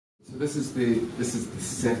this is the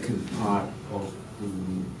second part of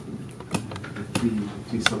the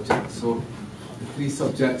three subjects. So the three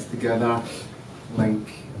subjects together link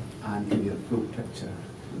and give you a full picture.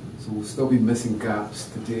 So we'll still be missing gaps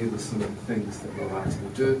today with some of the things that we'll actually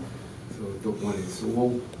do. So don't worry. So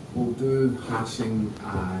we'll do hashing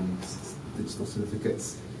and digital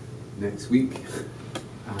certificates next week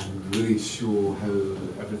and really show how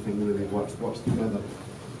everything really works together.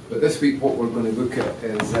 But this week what we're going to look at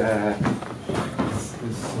is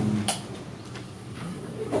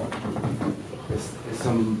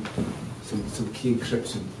some key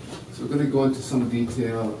encryption. So we're going to go into some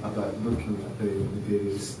detail about looking at the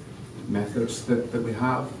various methods that we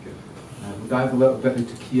have. We'll dive a little bit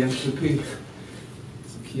into key entropy.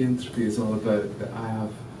 So key entropy is all about that I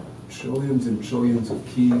have trillions and trillions of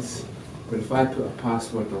keys, but if I put a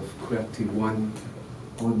password of QWERTY1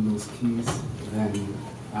 on those keys, then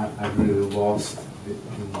I've really lost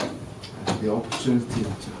the opportunity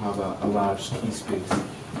to have a large key space.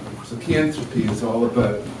 So key entropy is all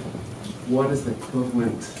about what is the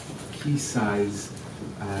equivalent key size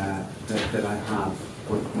that I have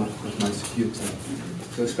with my security.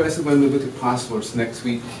 So especially when we look at passwords next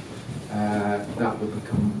week, that will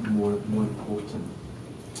become more important.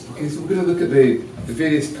 Okay, so we're going to look at the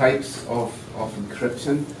various types of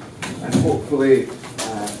encryption, and hopefully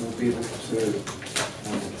we'll be able to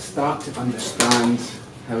start to understand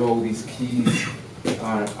how all these keys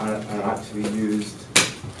are actually used,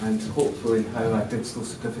 and hopefully how a digital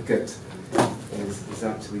certificate is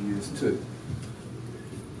actually used too.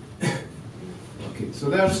 Okay, so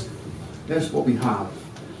there's what we have.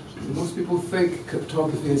 So most people think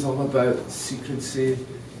cryptography is all about secrecy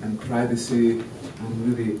and privacy,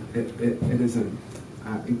 and really it isn't.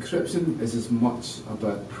 Encryption is as much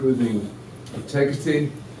about proving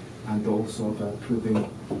integrity and also about proving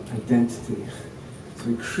identity. So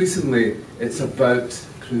increasingly it's about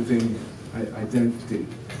proving identity.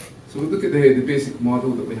 So we look at the basic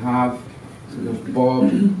model that we have. So there's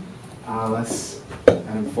Bob, Alice,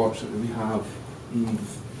 and unfortunately we have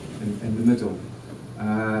Eve in the middle.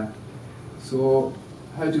 So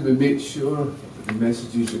how do we make sure that the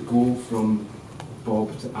messages that go from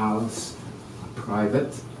Bob to Alice are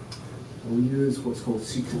private? We'll use what's called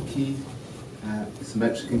secret key,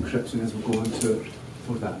 symmetric encryption as we'll go into it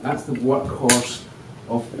for that. That's the workhorse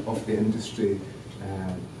of the industry.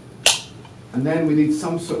 And then we need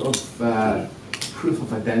some sort of proof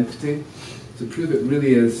of identity to prove it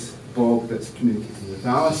really is Bob that's communicating with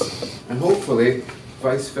Alice, and hopefully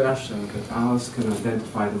vice versa, that Alice can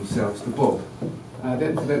identify themselves to Bob. The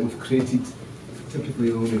internet we've created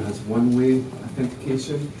typically only has one-way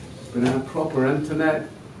authentication, but in a proper internet,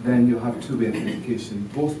 then you'll have two-way authentication.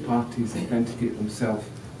 Both parties authenticate themselves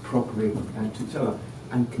properly to each other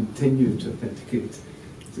and continue to authenticate.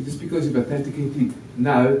 So just because you've authenticated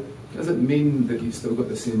now doesn't mean that you've still got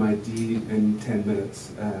the same ID in 10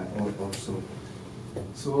 minutes or so.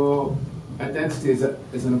 So identity is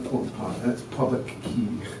an important part, and it's public key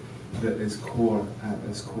that is core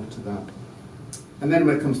to that. And then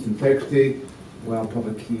when it comes to integrity, well,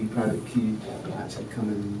 public key, private key actually come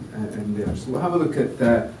in there. So we'll have a look at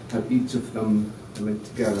how each of them link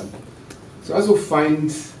together. So as we'll find,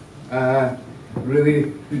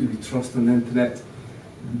 really, who do we trust on the internet?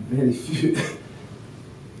 Very few.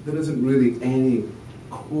 There isn't really any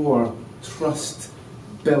core trust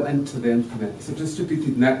built into the internet. It's a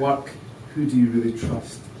distributed network. Who do you really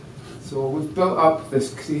trust? So we've built up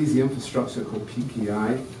this crazy infrastructure called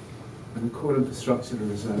PKI, and the core infrastructure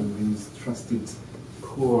is these trusted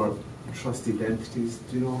core trusted entities.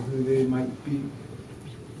 Do you know who they might be?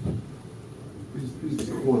 Who's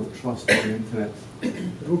the core of trust on the internet?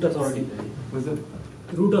 Root authority. Was it?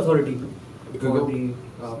 Root authority. Google? For the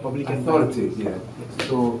public authority, yeah.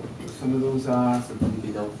 So some of those are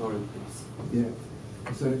the authorities. Yeah.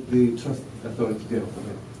 So the trust authority deal.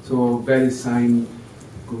 Okay. So VeriSign,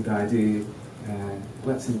 GoDaddy,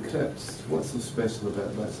 Let's Encrypt. What's so special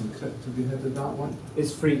about Let's Encrypt? Have you heard of that one?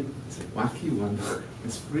 It's free. It's a wacky one.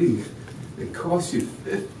 It's free. It costs you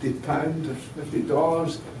 £50 or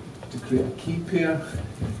 $50 to create a key pair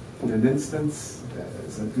in an instance.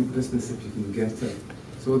 It's a good business if you can get it.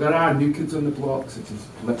 So there are new kids on the block, such as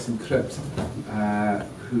Let's Encrypt,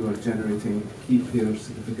 who are generating key pair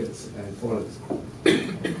certificates for us.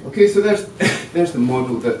 Okay, so there's the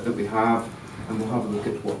model that we have, and we'll have a look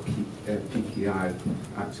at what PKI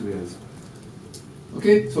actually is.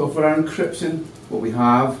 Okay, so for our encryption, what we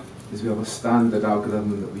have is we have a standard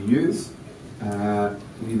algorithm that we use.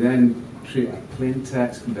 We then create a plain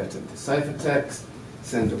text, convert it into ciphertext,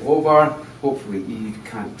 send it over. Hopefully Eve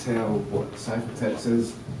can't tell what ciphertext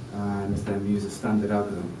is, and then we use a standard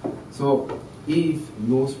algorithm. So Eve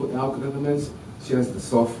knows what the algorithm is. She has the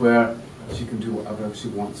software. She can do whatever she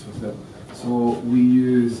wants with it. So we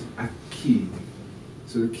use a key.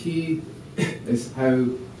 So the key is how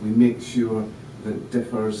we make sure that it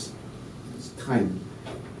differs its time.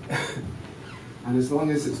 And as long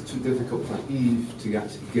as it's too difficult for Eve to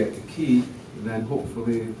actually get the key, then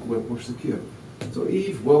hopefully we're secure. So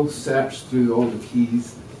Eve will search through all the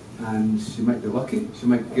keys, and she might be lucky, she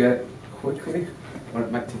might get it quickly, or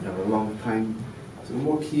it might take her a long time. So the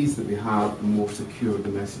more keys that we have, the more secure the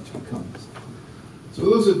message becomes. So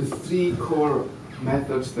those are the three core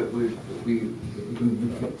methods that we're going to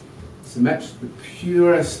look at. The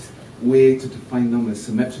purest way to define them is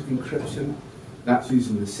symmetric encryption. That's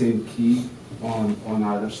using the same key on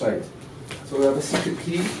either side. So we have a secret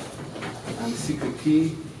key, and the secret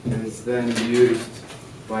key is then used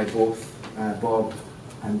by both Bob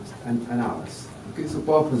and Alice. Okay, so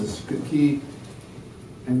Bob has a secret key.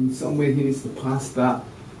 In some way he needs to pass that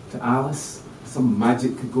to Alice. Some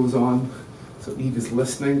magic goes on. So Eve is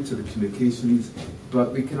listening to the communications,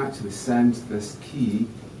 but we can actually send this key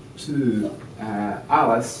to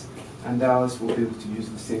Alice, and Alice will be able to use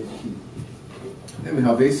the same key. Then we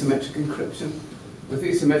have asymmetric encryption. With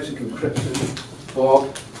asymmetric encryption,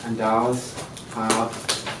 Bob and Alice have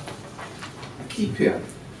a key pair.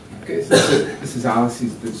 Okay, so this is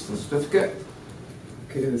Alice's digital certificate.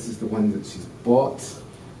 Okay, this is the one that she's bought,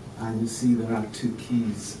 and you see there are two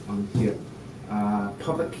keys on here: a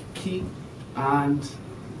public key and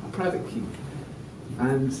a private key.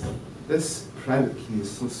 And this private key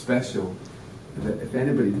is so special that if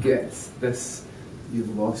anybody gets this,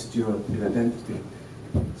 you've lost your identity.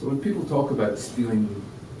 So when people talk about stealing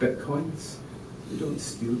bitcoins, they don't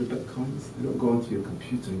steal the bitcoins. They don't go onto your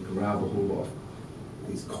computer and grab a whole lot of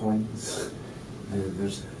these coins.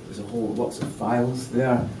 There's a whole lots of files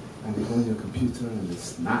there, and they go on your computer and they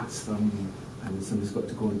snatch them, and then somebody's got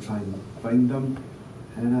to go and try and find them.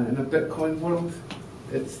 And in a Bitcoin world,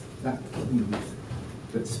 it's that key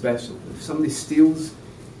that's special. If somebody steals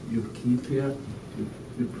your key pair,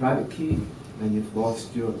 your private key, then you've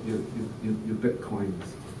lost your bitcoins.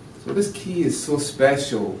 So this key is so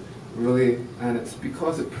special, really, and it's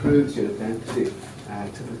because it proves your identity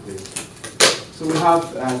typically. So we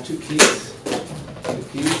have two keys,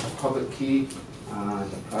 a public key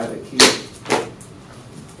and a private key.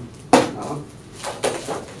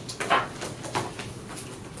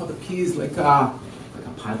 Public key is like a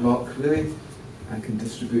padlock, really. I can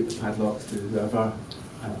distribute the padlocks to whoever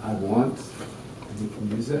I want, and they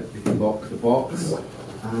can use it. They can lock the box,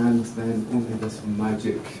 and then only this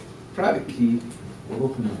magic private key will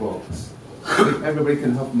open the box. Everybody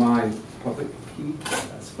can have my public key,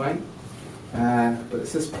 that's fine, but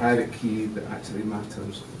it's this private key that actually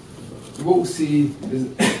matters. So what we'll see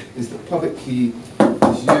is the public key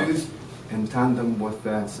is used in tandem with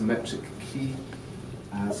the symmetric key.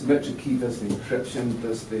 Symmetric key does the encryption,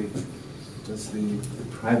 does the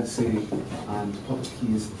privacy, and the public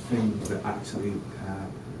key is the thing that actually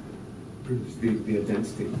proves the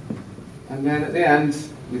identity. And then at the end,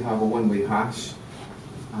 we have a one-way hash.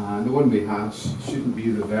 And the one-way hash shouldn't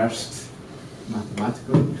be reversed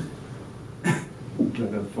mathematically, but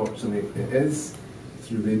unfortunately it is,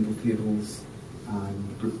 through rainbow tables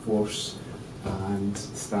and brute force and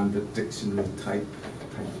standard dictionary type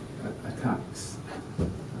attacks.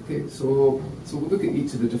 Okay, so we'll look at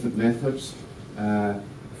each of the different methods.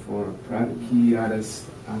 For private key,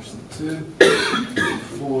 RC2,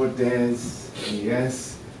 for DES,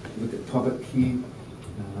 AES, look at public key,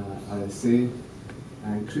 RSA.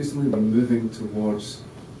 Increasingly we're moving towards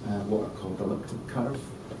what are called elliptic curve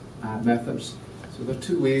methods. So there are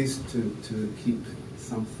two ways to keep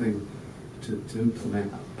something, to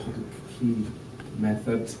implement a public key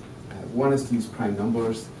method. One is to use prime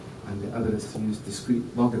numbers, and the other is to use discrete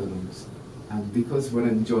logarithms. And because we're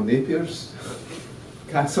in John Napier's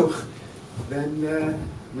castle, then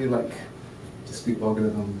we like discrete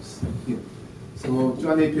logarithms here. So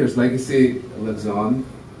John Napier's legacy lives on,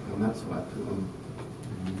 and that's what I put on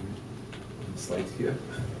the slide here.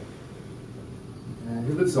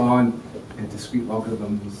 He lives on in discrete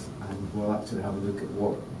logarithms, and we'll actually have a look at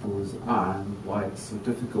what those are and why it's so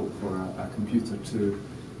difficult for a computer to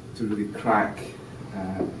really crack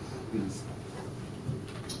these.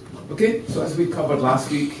 Okay, so as we covered last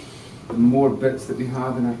week, the more bits that we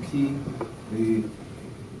have in our key, the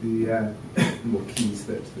more keys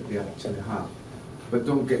that we actually have. But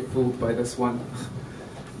don't get fooled by this one,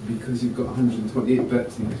 because you've got 128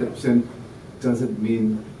 bits encryption doesn't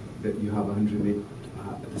mean that you have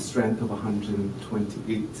the strength of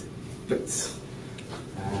 128 bits.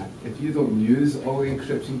 If you don't use all the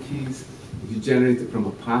encryption keys, If you generate it from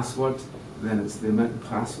a password, then it's the amount of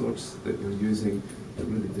passwords that you're using that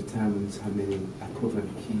really determines how many equivalent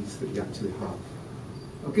keys that you actually have.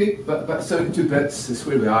 Okay, but 72 bits is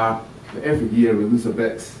where we are, but every year we lose a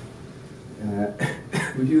bit.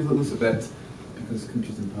 We usually lose a bit because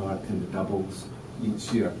computing power kind of doubles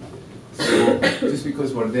each year. So just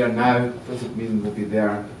because we're there now doesn't mean we'll be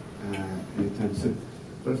there anytime soon.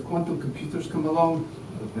 But if quantum computers come along,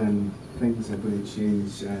 then things are going to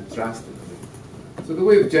change drastically. So the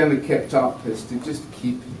way we've generally kept up is to just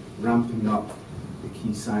keep ramping up the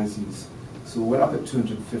key sizes. So we're up at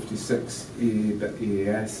 256 bit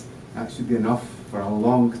AES. That should be enough for a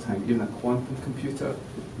long time. Even a quantum computer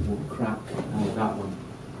won't crack that one.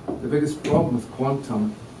 The biggest problem with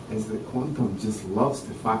quantum is that quantum just loves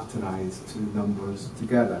to factorize two numbers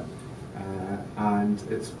together. And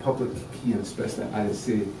it's public key, and especially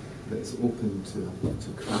ISA, that is open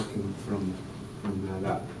to cracking from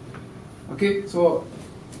that. Okay, so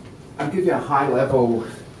I'll give you a high-level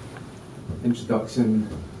introduction.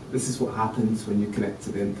 This is what happens when you connect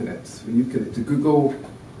to the internet. When you connect to Google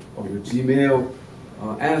or your Gmail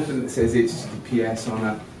or anything that says HTTPS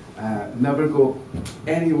on it, never go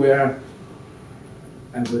anywhere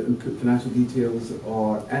and input financial details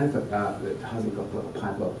or anything like that that hasn't got a little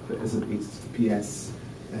padlock that isn't HTTPS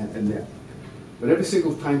in there. But every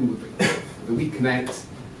single time that we connect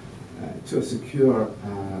to a secure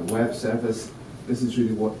web service, this is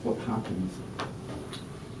really what happens.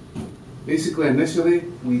 Basically, initially,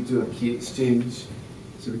 we do a key exchange.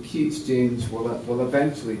 So the key exchange will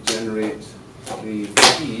eventually generate the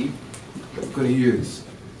key that we're going to use,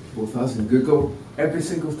 both us and Google. Every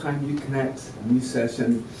single time you connect a new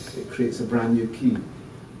session, it creates a brand new key.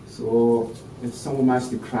 So if someone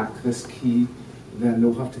managed to crack this key, then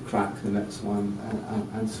they'll have to crack the next one,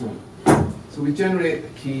 and so on. So we generate a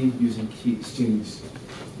key using key exchange.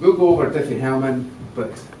 We'll go over Diffie-Hellman,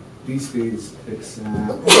 but these days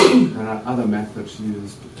there are other methods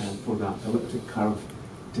used for that. Elliptic curve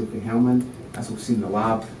Diffie-Hellman, as we've seen in the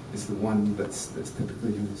lab, is the one that's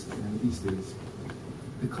typically used these days.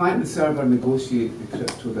 The client and the server negotiate the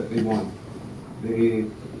crypto that they want. The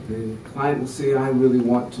client will say, I really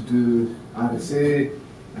want to do RSA,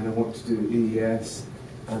 and I want to do AES,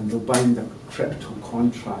 and they'll bind a crypto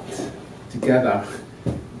contract together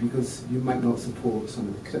because you might not support some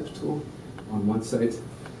of the crypto on one side.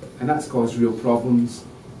 And that's caused real problems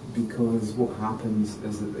because what happens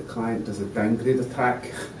is that the client does a downgrade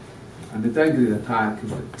attack, and the downgrade attack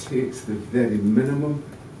is that it takes the very minimum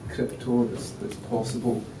crypto that's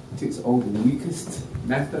possible, takes all the weakest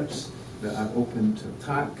methods that are open to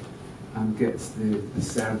attack and gets the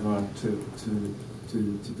server to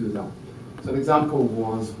do that. So an example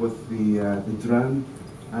was with the Drown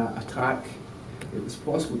attack. It was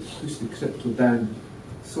possible to push the crypto down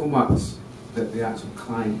so much that the actual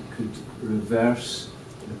client could reverse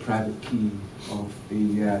the private key of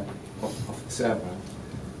the server.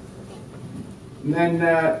 And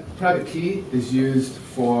then private key is used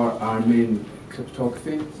for our main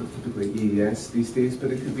cryptography, so typically AES these days,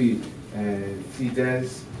 but it could be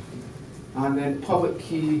FIDES. And then public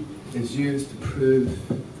key is used to prove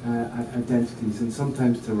identities and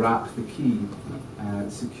sometimes to wrap the key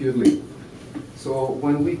securely. So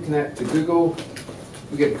when we connect to Google,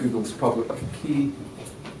 we get Google's public key.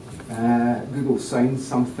 Google signs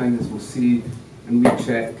something, as we'll see, and we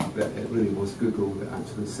check that it really was Google that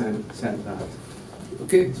actually sent that.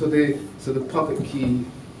 Okay, so the public key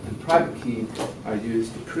and private key are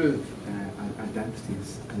used to prove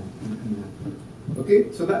identities in there.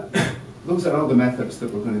 Okay, so those are all the methods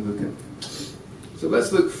that we're going to look at. So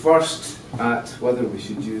let's look first at whether we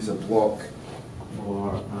should use a block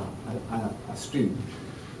or a stream.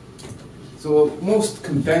 So most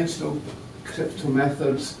conventional crypto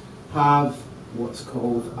methods have what's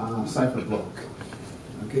called a cipher block.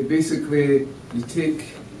 Okay, basically you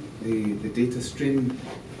take the data stream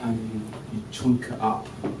and you chunk it up.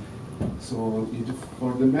 So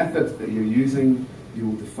for the method that you're using, you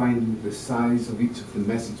will define the size of each of the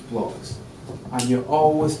message blocks. And you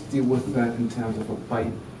always deal with that in terms of a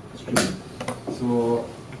byte stream. So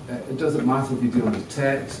it doesn't matter if you deal with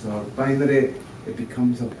text or binary, it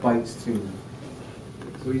becomes a byte stream.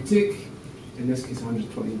 So you take, in this case,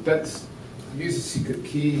 120 bits, use a secret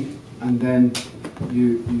key, and then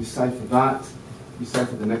you cipher that, you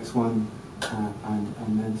cipher the next one,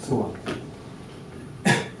 and then so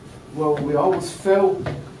on. Well, we always fill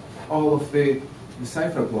all of the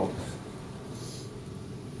cipher blocks.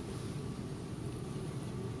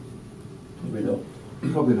 We don't.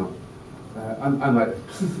 Probably not. Unlikely.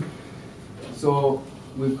 So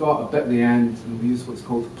we've got a bit at the end, and we use what's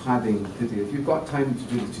called padding today. If you've got time to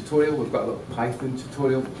do the tutorial, we've got a little Python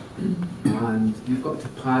tutorial, and you've got to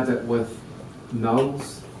pad it with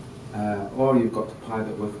nulls, or you've got to pad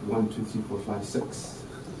it with 1, 2, 3, 4, 5, 6.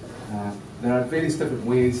 There are various different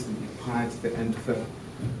ways that you pad the end of it,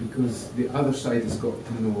 because the other side has got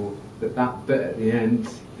to know that that bit at the end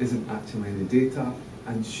isn't actually any data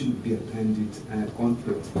and shouldn't be appended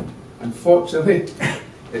onto it. Unfortunately,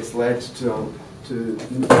 it's led to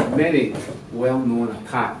many well-known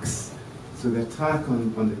attacks. So the attack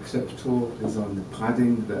on the crypto is on the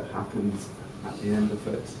padding that happens at the end of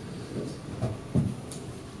it.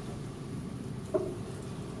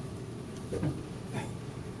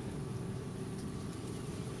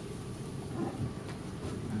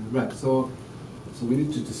 Right, so we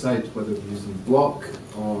need to decide whether we're using block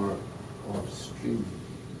or stream.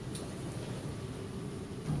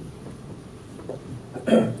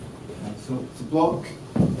 So block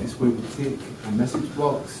is where we take our message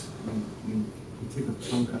blocks, we take a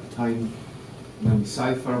chunk at a time, and then we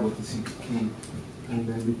cipher with the secret key, and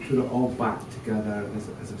then we put it all back together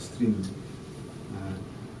as a stream.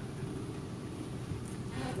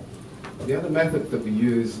 The other method that we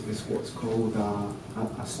use is what's called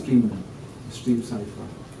a stream cipher.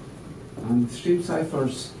 And stream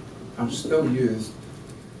ciphers are still used.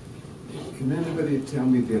 Can anybody tell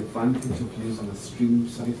me the advantage of using a stream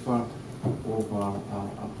cipher over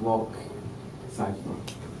a block cipher?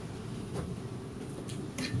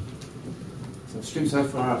 So a stream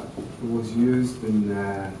cipher was used in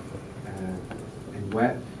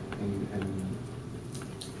web, in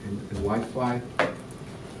Wi-Fi.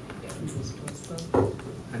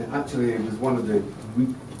 And it actually was one of the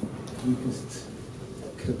weakest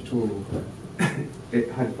crypto. It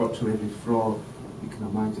had virtually every fraud you can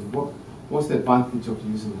imagine. What's the advantage of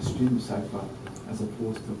using a stream cipher as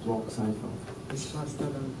opposed to a block cipher? It's faster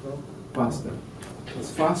than block. Faster.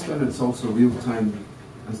 It's faster and it's also real time.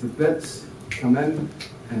 As the bits come in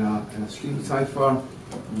a stream cipher,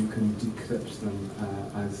 you can decrypt them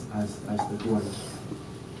as they go in.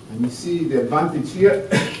 And you see the advantage here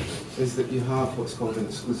is that you have what's called an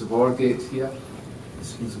exclusive OR gate here.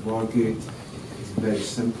 Exclusive OR gate is a very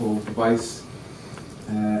simple device.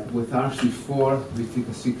 With RC4, we take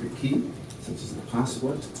a secret key, such as the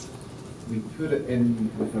password. We put it in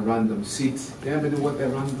with a random seed. Do you ever know what the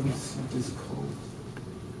random seed is called?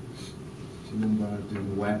 Do you remember doing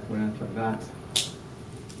the web or anything like that?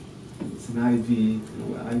 It's an IV. Do you know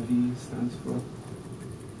what IV stands for?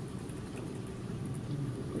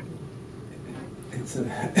 It's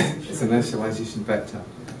an initialization vector.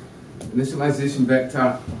 Initialization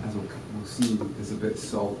vector, as we'll see, is a bit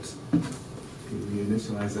salt. We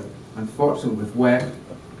initialize it. Unfortunately, with web,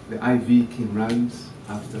 the IV came round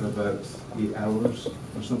after about 8 hours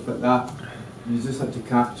or something like that. You just had to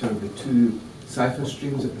capture the two cipher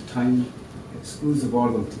streams at the time, exclusive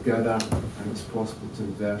OR them together, and it's possible to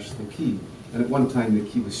reverse the key. And at one time, the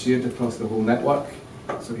key was shared across the whole network,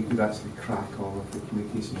 so you could actually crack all of the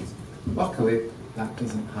communications. Luckily, that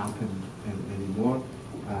doesn't happen anymore,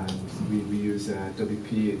 and we use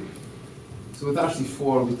WP. So with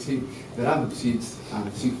RC4, we take the random seeds and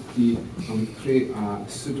the secret key, and we create a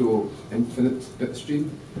pseudo infinite bit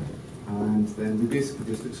stream, and then we basically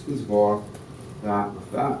just exclusive OR that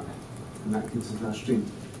with that, and that gives us our stream.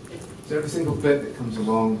 So every single bit that comes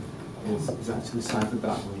along is actually ciphered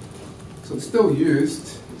that way. So it's still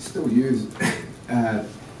used,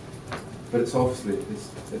 but it's obviously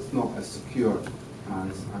it's not as secure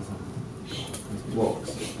as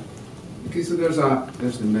blocks. Okay, so there's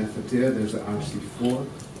the method there. There's the RC4,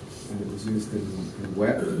 and it was used in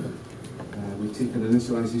web. We take an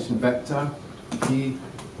initialization vector key,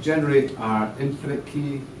 generate our infinite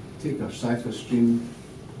key, take our cipher stream,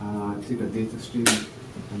 take our data stream,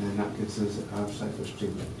 and then that gives us our cipher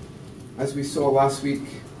stream. As we saw last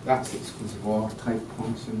week, that's the exclusive OR type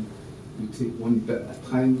function. We take one bit at a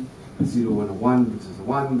time. A 0 and a 1 gives us a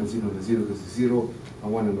 1, a 0 and a 0 gives us a 0, a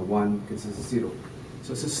 1 and a 1 gives us a 0.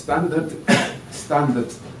 So it's a standard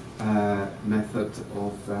method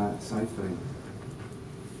of ciphering.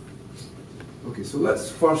 Okay, so let's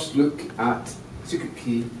first look at secret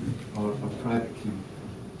key or private key.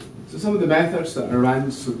 So some of the methods that are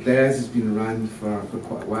around, so DES has been around for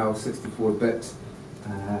quite a while, 64-bit.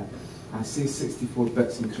 I say 64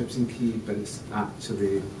 bits encryption key, but it's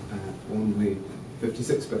actually only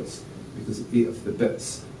 56 bits, because 8 of the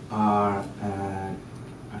bits are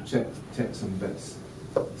checksum bits.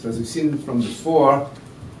 So as we've seen from before,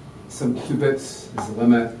 2 bits is the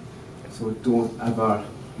limit, so don't ever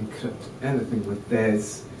encrypt anything with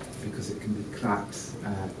DES, because it can be cracked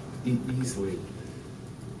easily.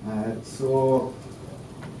 So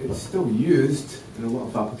it's still used in a lot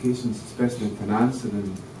of applications, especially in finance and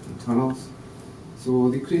in tunnels. So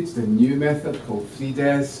they created a new method called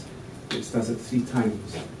 3DES, which does it 3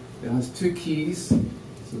 times. It has 2 keys,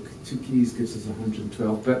 so 2 keys gives us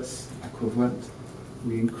 112 bits equivalent.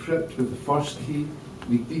 We encrypt with the first key,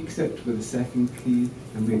 we decrypt with the second key,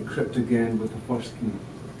 and we encrypt again with the first key.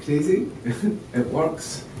 Crazy? It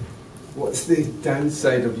works. What's the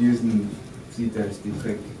downside of using 3DES, do you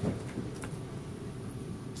think?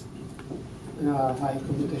 High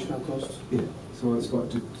computational cost. Yeah, so it's got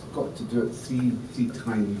to do it three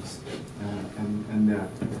times in there.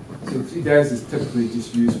 So 3DES is typically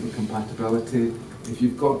just used for compatibility. If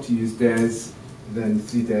you've got to use DES, then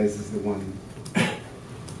 3DES is the one.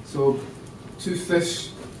 So 2 fish,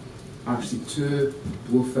 actually 2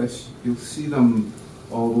 blowfish, you'll see them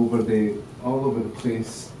all over the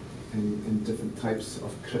place in different types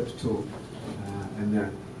of crypto in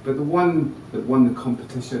there. But the one that won the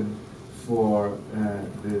competition for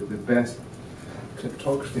the best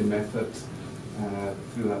cryptography method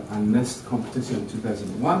through a NIST competition in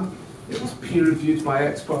 2001. It was peer-reviewed by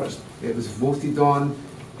experts, it was voted on,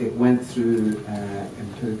 it went through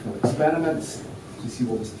empirical experiments to see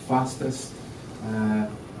what was the fastest.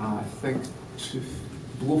 I think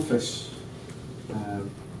Blowfish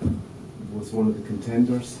was one of the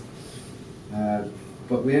contenders.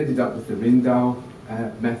 But we ended up with the Ringdow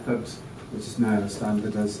method, which is now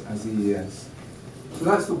standard as EAS. So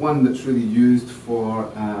that's the one that's really used for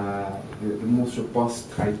the most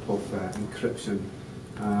robust type of encryption,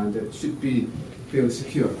 and it should be fairly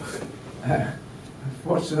secure.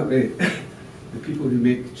 Unfortunately, the people who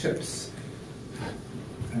make chips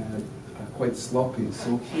are quite sloppy.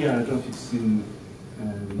 So here, I don't know if you've seen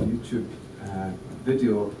the YouTube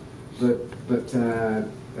video, but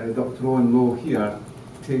Dr. Owen Lowe here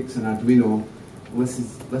takes an Arduino,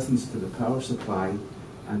 listens to the power supply,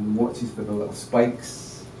 and watches for the little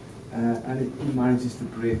spikes, and he manages to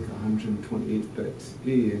break a 128-bit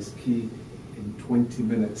AES key in 20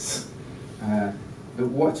 minutes. But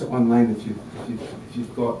watch it online if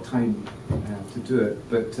you've got time to do it.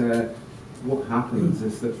 But what happens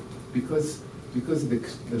is that because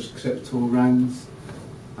there's crypto rounds,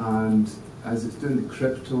 and as it's doing the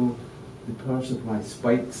crypto, the power supply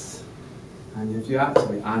spikes, and if you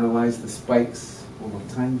actually analyse the spikes over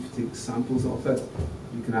time, if you take samples of it,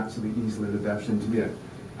 you can actually easily reverse engineer.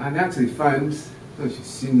 And I actually found, I don't know if you've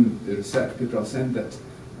seen the research paper, I'll send it,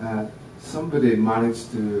 somebody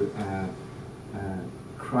managed to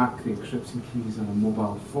crack the encryption keys on a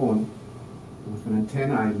mobile phone with an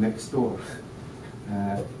antennae next door.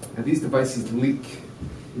 And these devices leak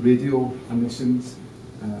radio emissions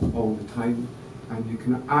all the time, and you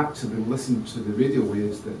can actually listen to the radio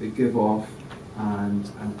waves that they give off and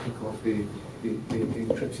pick off the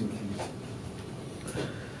encryption keys.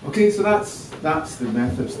 Okay, so that's the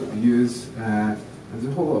methods that we use. There's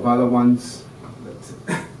a whole lot of other ones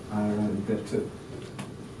that are there too.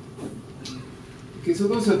 Okay, so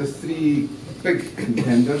those are the 3 big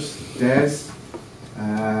contenders: DES,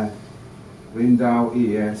 Ringdow,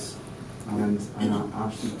 AES, and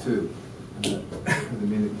RC2, the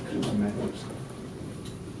main encryption methods.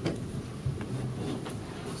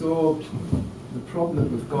 So the problem that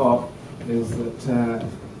we've got is that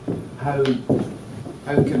how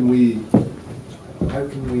can we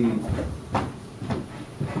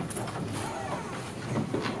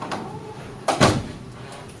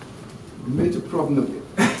the major problem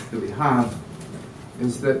that we have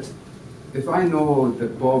is that if I know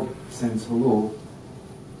that Bob sends hello,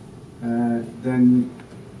 then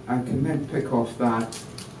I can then pick off that,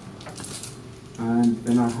 and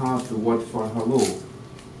then I have the word for hello.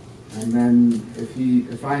 And then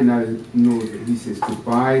if I now know that he says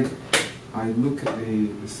goodbye, I look at the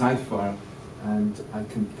cipher and I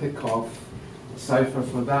can pick off the cipher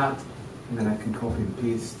for that, and then I can copy and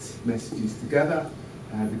paste messages together,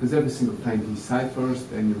 because every single time he ciphers,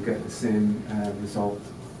 then you'll get the same result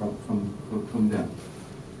from them.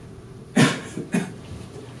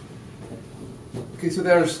 Okay, so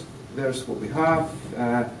there's what we have.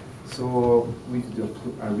 So we could do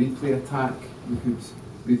a replay attack. We could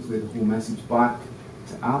replay the whole message back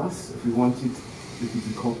to Alice if we wanted. We could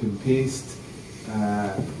do copy and paste.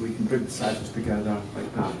 We can bring the ciphers together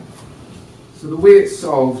like that. So the way it's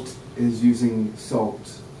solved is using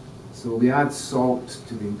SALT. So we add SALT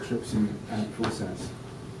to the encryption process.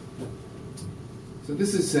 So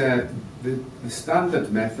this is the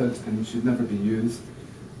standard method, and it should never be used.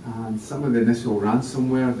 And some of the initial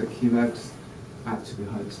ransomware that came out actually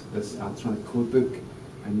had this electronic codebook,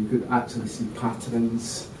 and you could actually see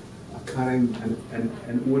patterns occurring, and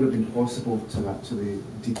it would have been possible to actually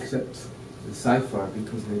decrypt the cipher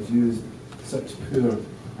because they've used such poor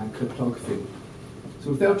cryptography.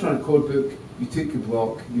 So with electronic codebook, you take a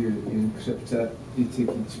block, you encrypt it, you take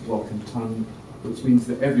each block in turn, which means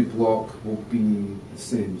that every block will be the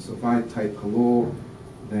same. So if I type hello,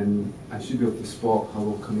 then I should be able to spot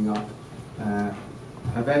hello coming up.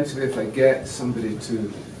 Eventually, if I get somebody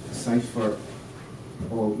to decipher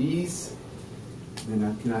all E's, then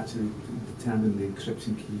I can actually determine the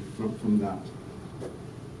encryption key from that.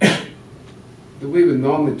 The way we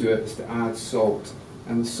normally do it is to add salt.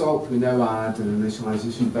 And the salt, we now add an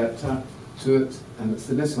initialization vector to it, and it's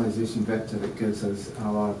the initialization vector that gives us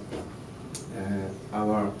our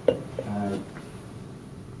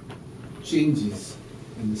changes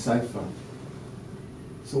in the cipher.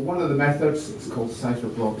 So one of the methods is called cipher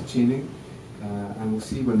block chaining, and we'll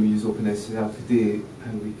see when we use OpenSSL today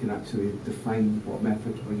how we can actually define what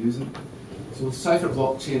method we're using. So with cipher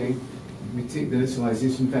block chaining, we take the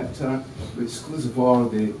initialization vector, we exclusive OR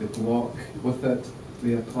the block with it,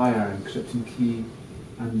 we apply our encryption key,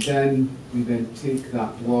 and then we then take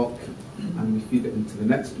that block and we feed it into the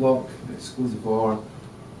next block, exclusive OR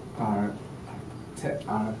our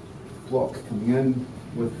block coming in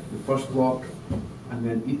with the first block, and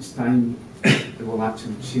then each time it will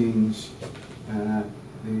actually change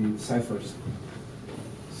the ciphers.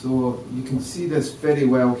 So you can see this very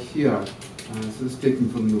well here. So this is taken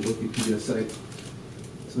from the Wikipedia site.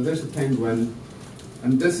 So there's the penguin,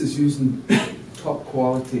 and this is using top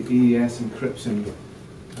quality AES encryption,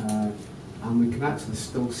 and we can actually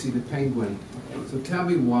still see the penguin. So tell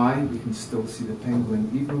me why we can still see the penguin,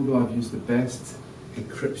 even though I've used the best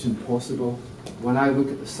encryption possible. When I look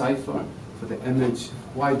at the cipher for the image,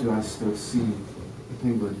 why do I still see the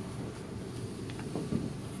penguin?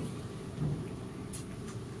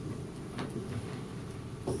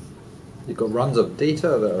 You've got runs of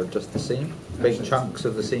data that are just the same, big That's chunks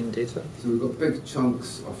of the same data. So we've got big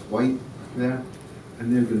chunks of white there,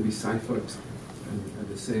 and they're going to be ciphered and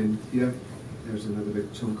the same here. There's another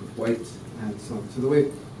big chunk of white, and so on. So the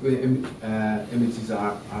way images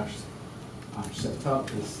are set up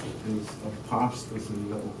is or parsed as in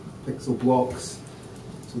little pixel blocks.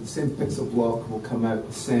 So the same pixel block will come out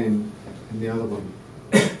the same in the other one.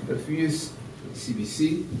 But if you use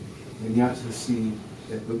CBC, then you actually see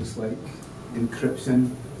it looks like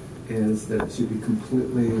encryption is that it should be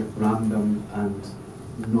completely random and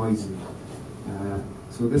noisy.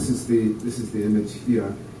 So this is the image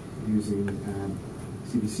here using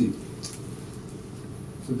CBC.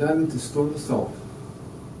 So then to store the salt.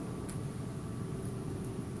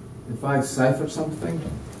 If I cipher something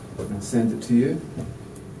and send it to you,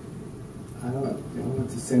 I want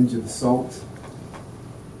to send you the salt.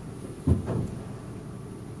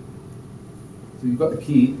 So you've got the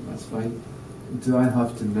key, that's fine. Do I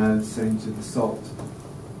have to now send you the salt?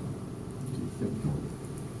 What do you think?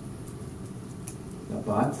 Is that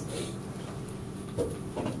bad?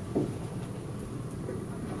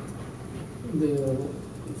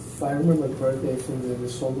 If I remember correctly, I think the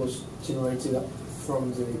salt was generated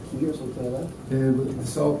from the key or something like that. The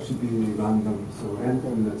salt should be random, so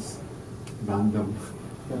anything that's random,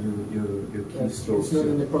 Yeah. your Yes, keystrokes. it's not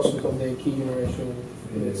in the process of the key generation.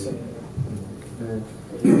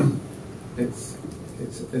 It's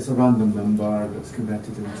a random number that's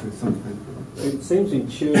converted into something. It seems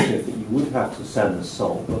intuitive that you would have to send the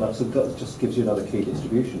salt, but that just gives you another key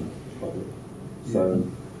distribution problem. So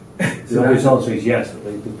the obvious answer is yes,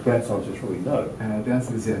 but the correct answer is probably no. The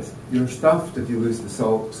answer is yes. You're stuffed if you lose the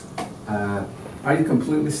salt. Are you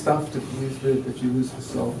completely stuffed if you lose the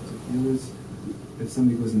salt? If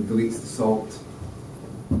somebody goes and deletes the salt,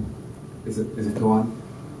 is it gone?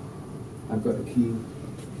 I've got the key.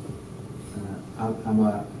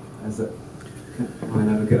 Will I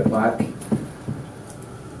never get it back?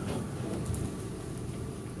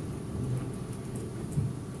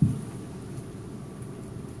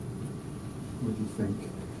 What do you think?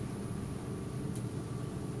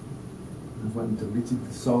 I've went and deleted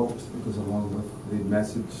the salt that goes along with the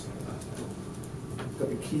message. I've got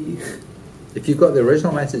the key. If you've got the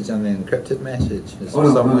original message and the encrypted message, is there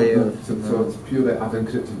no, some no, way no. of... So it's purely I've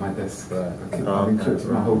encrypted my disk. Right. I've encrypted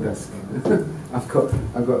my whole disk. I've got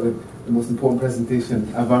the most important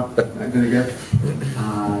presentation ever I'm going to give,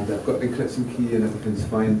 and I've got the encryption key and everything's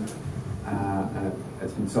fine. And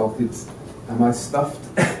it's been salted. Am I stuffed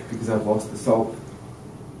because I've lost the salt?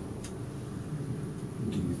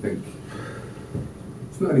 What do you think?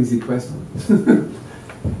 It's not an easy question. So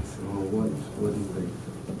what do you think?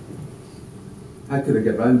 How could I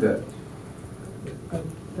get around it? I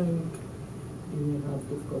think you may have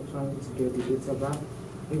difficult trying to get the data back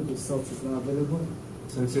if the salt is not available.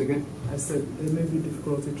 So say again? I said there may be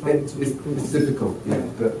difficulty trying to recruit. It's difficult, yeah,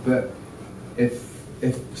 but if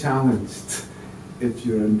challenged, if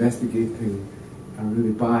you're investigating a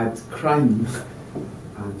really bad crime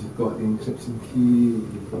and you've got the encryption key,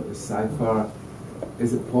 you've got the cipher,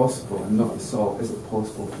 is it possible, and not the salt, is it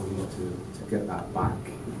possible for you to get that back?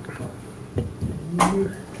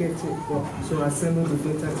 You get it, but so assemble the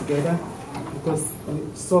data together, because the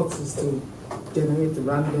sort is to generate a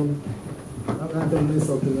randomness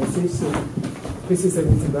of the message. So piecing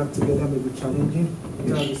everything back together may be challenging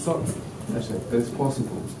without the sort. That's right, but it's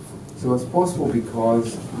possible. So it's possible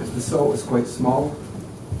because if the salt is quite small,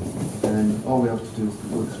 then all we have to do is to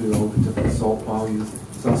go through all the different salt values.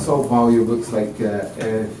 So a salt value looks like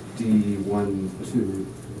FD12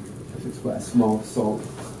 if it's quite a small salt.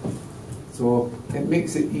 So it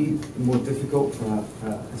makes it more difficult for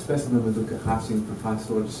especially when we look at hashing for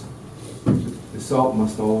passwords. The salt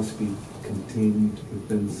must always be contained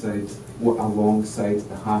within alongside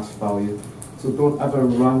the hash value. So don't ever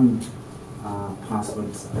run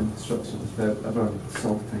passwords and instructions without ever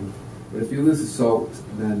salting. But if you lose the salt,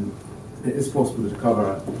 then it is possible to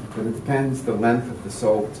recover it, but it depends the length of the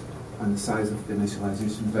salt and the size of the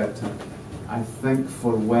initialization vector. I think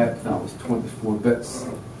for web that was 24 bits,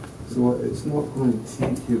 so it's not going to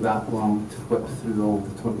take you that long to whip through all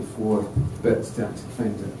the 24 bits to actually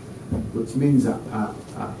find it, which means that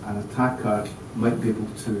an attacker might be able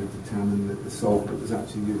to determine that the salt that was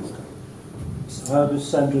actually used. So how does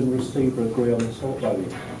sender and receiver agree on the salt value?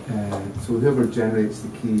 So whoever generates the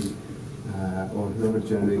key, or whoever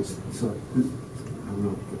generates,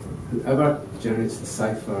 whoever generates the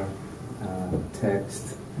cipher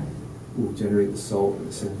text will generate the salt at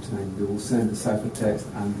the same time. They will send the cipher text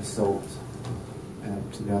and the salt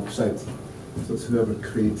to the other side. So it's whoever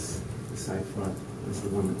creates the cipher is the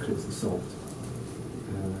one that creates the salt.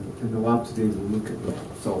 In the lab today we'll look at the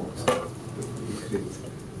salt that we create.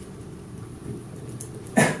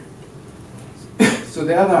 So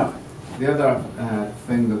the other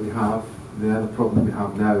thing that we have, the other problem we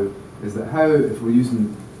have now is that how, if we're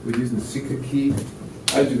using a secret key,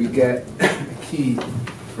 how do we get a key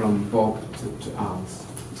from Bob to Alice?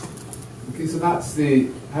 Okay, so that's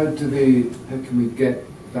how can we get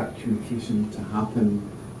that communication to happen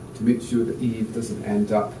to make sure that Eve doesn't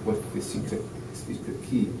end up with the secret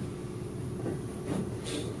key?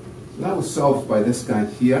 So that was solved by this guy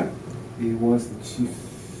here. He was the chief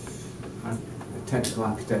technical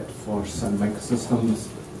architect for Sun Microsystems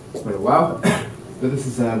for a while, but this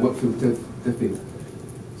is Whitfield Diffie.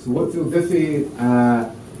 So Whitfield Diffie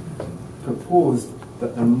proposed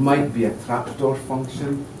that there might be a trapdoor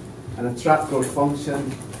function, and a trapdoor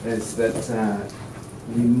function is that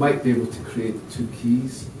we might be able to create two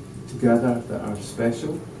keys together that are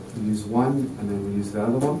special. We use one and then we use the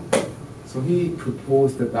other one. So he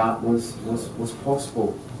proposed that that was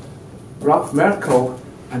possible. Ralph Merkle,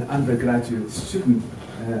 an undergraduate student,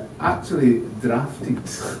 actually drafted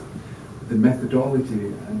the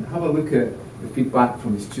methodology, and have a look at the feedback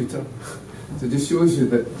from his tutor. So it just shows you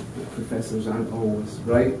that professors aren't always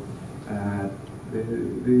right.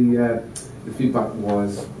 The feedback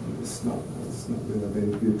was it's not really a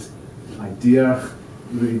very good idea.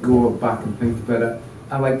 You really go back and think about it.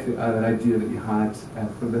 I like the other idea that you had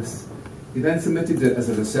for this. He then submitted it as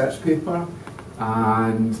a research paper,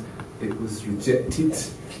 and it was rejected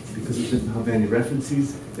because it didn't have any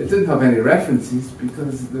references. It didn't have any references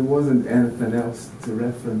because there wasn't anything else to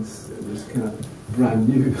reference. It was kind of brand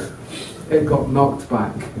new. It got knocked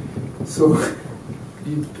back. So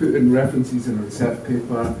you put in references in a research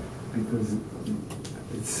paper because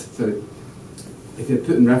if you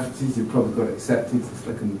put in references, you probably got it accepted. It's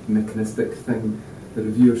like a mechanistic thing. The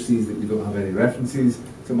reviewer sees that you don't have any references,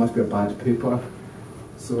 so it must be a bad paper.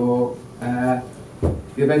 So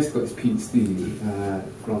he eventually got his PhD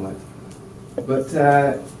from it. But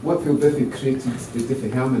Whitfield Diffie created the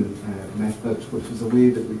Diffie-Hellman method, which was a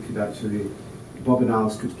way that we could actually, Bob and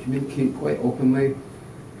Alice could communicate quite openly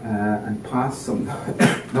and pass some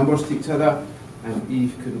numbers to each other, and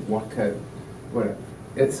Eve couldn't work out where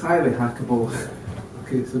it's highly hackable.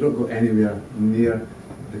 Okay, so don't go anywhere near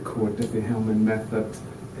the core Diffie-Hellman method,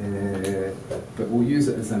 but we'll use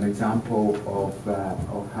it as an example of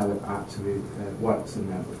how it actually works. And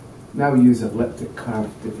now we use elliptic curve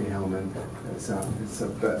Diffie-Hellman. It's a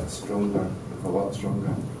bit stronger, a lot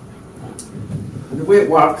stronger. And the way it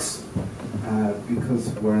works, because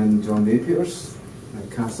we're in John Napier's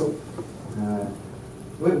castle, the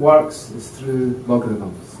way it works is through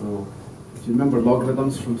logarithms. So if you remember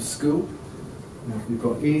logarithms from school, if you've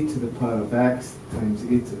got a to the power of x times a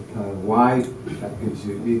to the power of y, that gives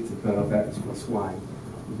you a to the power of x plus y.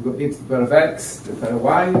 If you've got a to the power of x to the power of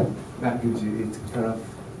y, that gives you a to the power of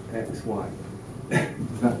xy.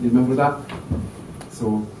 You remember that?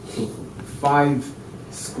 So 5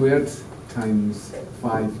 squared times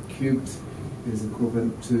 5 cubed is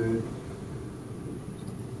equivalent to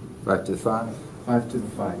 5 to the 5. 5 to the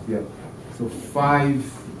 5, yeah. So 5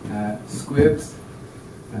 squared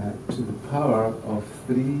to the power of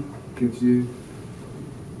 3 gives you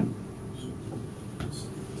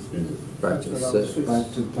 5 to the 6.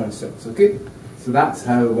 5 to the power of 6, okay? So that's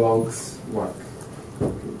how logs work.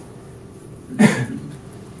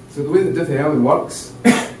 So the way that Diffie-Hellman works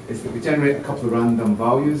is that we generate a couple of random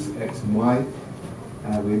values, x and y.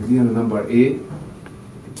 We agree on a number a.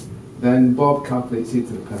 Then Bob calculates a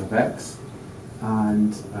to the power of x,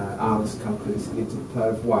 and Alice calculates a to the power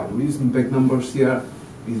of y. We're using big numbers here.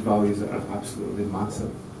 These values are absolutely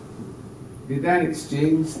massive. They then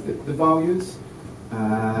exchange the values,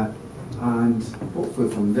 and hopefully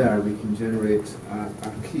from there we can generate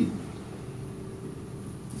our key.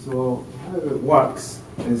 So how it works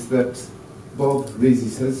is that Bob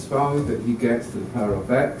raises his value that he gets to the power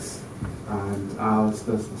of x, and Alice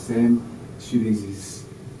does the same. She raises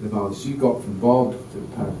the value she got from Bob to the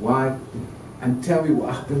power of y, and tell me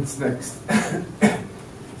what happens next.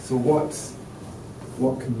 So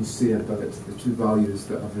what can you say about it, the two values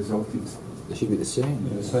that have resulted? They should be the same.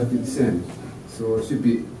 It should be the same. So it should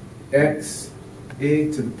be x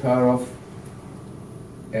a to the power of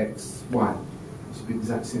x y. It should be the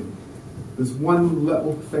exact same. There's one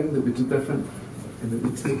little thing that we do different, in that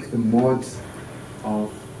we take the mod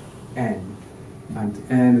of n, and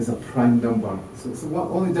n is a prime number. So it's the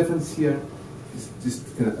only difference here is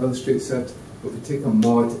just kind of illustrates it, but we take a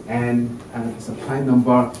mod n, and it's a prime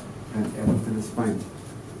number, and everything is fine.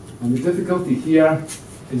 And the difficulty here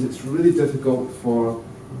is it's really difficult for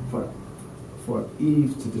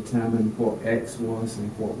Eve to determine what x was and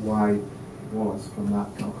what y was from that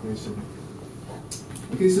calculation.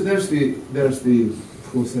 Okay, so there's the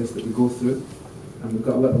process that we go through, and we've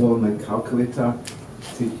got a little online calculator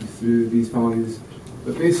to take you through these values.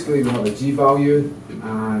 But basically we have a g value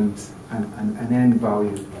and an n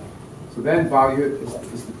value. So the n value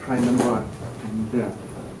is the prime number in there.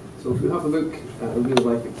 So if we have a look at a real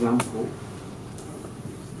life example,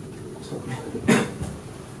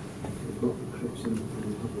 we've got encryption and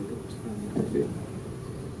we have a look at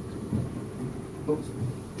oops,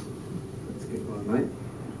 let's get one right.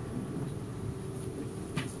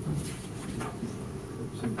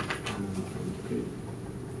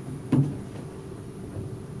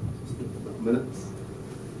 Just take about minutes.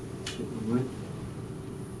 Get one right.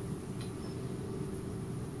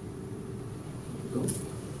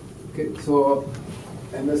 Okay, so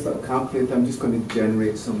in this little calculator, I'm just going to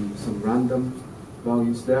generate some random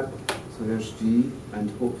values there. So there's g, and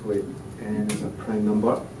hopefully n is a prime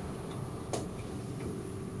number.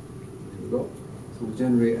 There we go. So we'll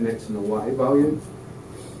generate an x and a y value.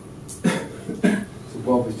 So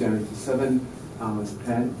Bob has generated 7, Alice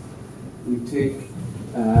 10. We take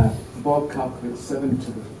Bob calculates 7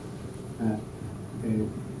 to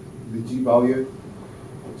the g value.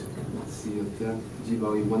 Let's see up there. G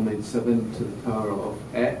value 197 to the power of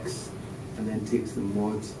x, and then takes the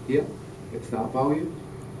mod here, gets that value.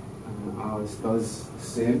 Alice does the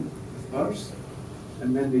same with hers,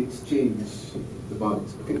 and then they exchange the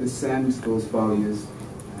values. Okay, they send those values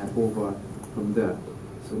over from there.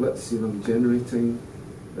 So let's see them generating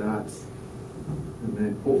that, and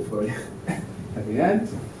then hopefully at the end,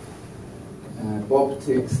 Bob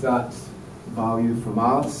takes that value from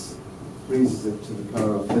Alice, raises it to the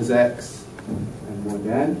power of his x and mod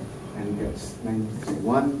n, and he gets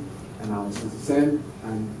 931, and Alice does the same,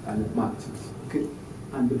 and it matches. Okay.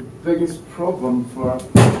 And the biggest problem for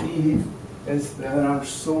Eve is there are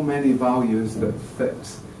so many values that fit,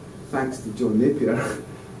 thanks to Joe Napier,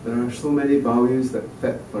 there are so many values that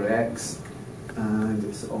fit for x, and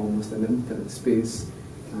it's almost an infinite space,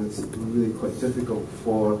 and it's really quite difficult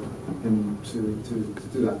for him to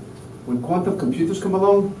do that. When quantum computers come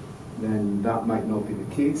along, then that might not be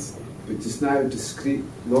the case, but just now discrete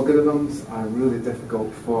logarithms are really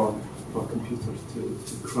difficult for computers to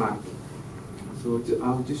crack. So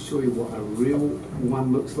I'll just show you what a real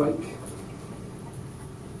one looks like.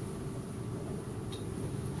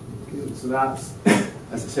 Okay, so that's,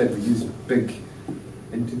 as I said, we use big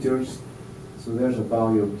integers. So there's a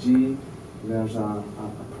value of g, there's a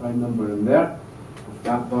prime number in there of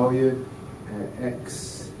that value,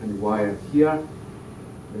 x and y are here.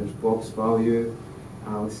 There's Bob's value,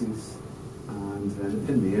 Alice's, and then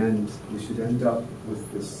in the end we should end up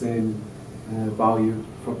with the same value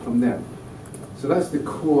from there. So that's the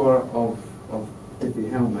core of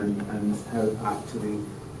Diffie-Hellman and how it actually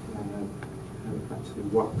how it actually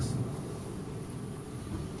works.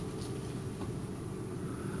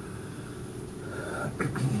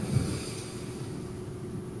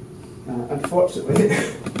 Unfortunately,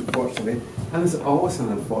 and it's always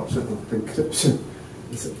an unfortunate with encryption.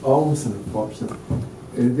 It's always an unfortunate.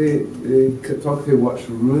 The cryptography works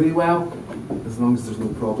really well as long as there's no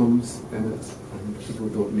problems in it and people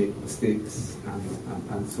don't make mistakes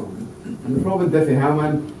and so on. And the problem with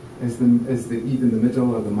Diffie-Hellman is the Eve in the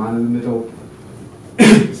middle, or the man in the middle.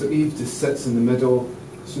 So Eve just sits in the middle.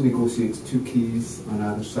 She negotiates two keys on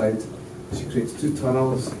either side. She creates two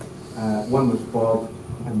tunnels, one with Bob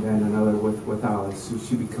and then another with Alice. So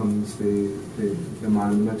she becomes the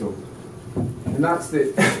man in the middle. And that's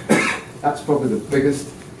that's probably the biggest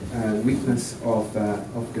weakness of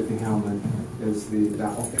Diffie-Hellman, is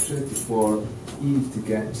that opportunity for Eve to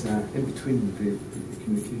get in between the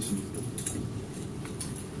communication.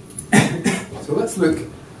 So let's look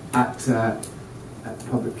at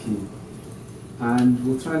public key, and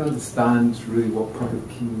we'll try and understand really what public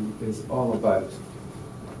key is all about.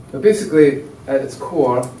 But basically, at its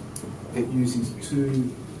core, it uses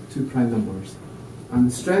two prime numbers. And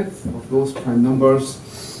the strength of those prime numbers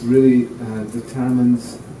really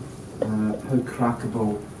determines how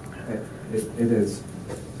crackable it is.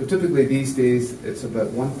 So typically these days it's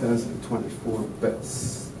about 1024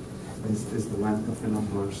 bits is the length of the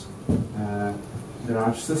numbers. There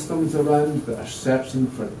are systems around that are searching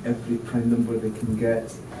for every prime number they can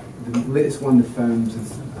get. The latest one they found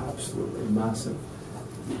is absolutely massive.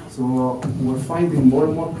 So we're finding more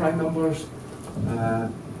and more prime numbers,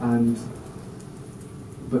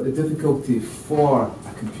 but the difficulty for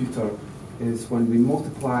a computer is when we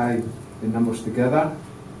multiply the numbers together.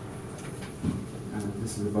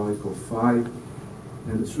 This is a value called 5,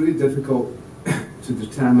 and it's really difficult to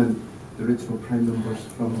determine the original prime numbers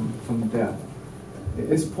from there. It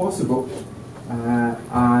is possible,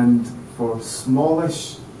 and for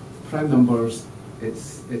smallish prime numbers, it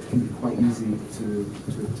can be quite easy to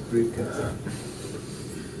break it.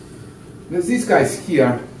 There's these guys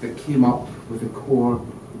here that came up with the core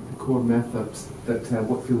method that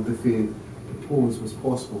Whitfield Diffie proposed was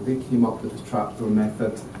possible. They came up with the trapdoor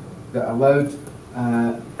method that allowed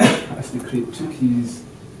us to create two keys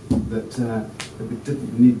that we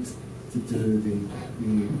didn't need to do the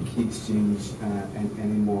key exchange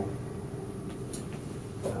anymore.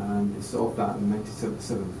 And they solved that in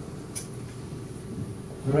 1977.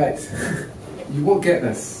 Right, you won't get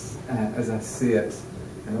this as I say it,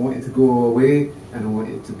 and I want you to go away and I want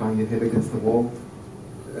you to bang your head against the wall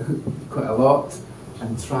quite a lot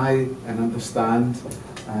and try and understand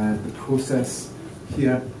the process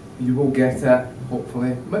here. You will get it,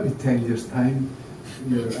 hopefully. Maybe 10 years' time,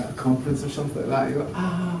 you're at a conference or something like that, you go,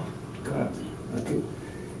 God, okay.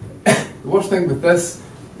 The worst thing with this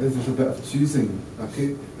is there's a bit of choosing,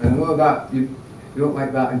 okay? And I know that you don't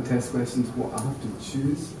like that in test questions, what I have to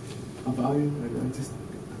choose a value.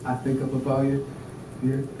 I think of a value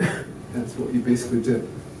here. That's what you basically do.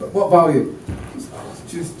 But what value?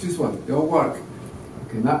 Choose one. They all work.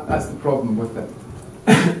 Okay, that's the problem with it.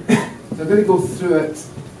 So I'm going to go through it,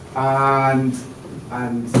 and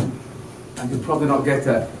you'll probably not get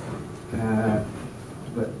it.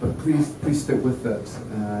 But please stick with it,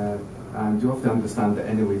 and you have to understand it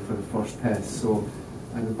anyway for the first test. So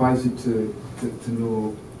I advise you to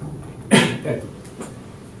know it.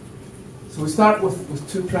 So we start with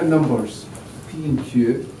two prime numbers, P and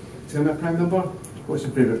Q. Tell me a prime number. What's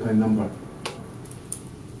your favourite prime number?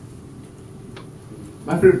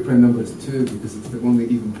 My favourite prime number is 2 because it's the only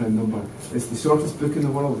even prime number. It's the shortest book in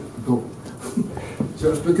the world. Go.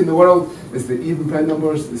 Shortest book in the world is the even prime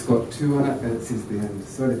numbers. It's got 2 on it and it says the end.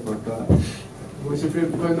 Sorry for that. What's your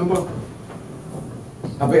favourite prime number?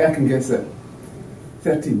 I bet I can guess it.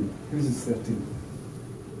 13. Who's is 13?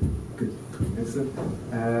 Good. Excellent.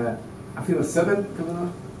 I feel a 7 coming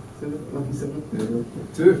up. 7, lucky 7. There we go.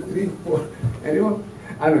 2, 3, 4. Anyone?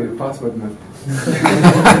 I know your password now.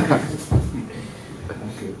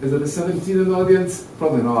 Okay. Is there a 17 in the audience?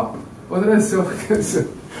 Probably not. Well, there is. So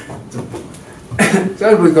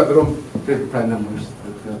everybody's got their own favourite prime numbers.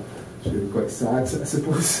 It's really quite sad, I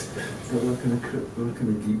suppose. So we're kind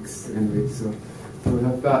of geeks anyway. So we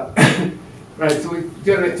have that. Right. So we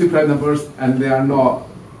generate two prime numbers, and they are not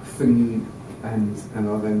thin and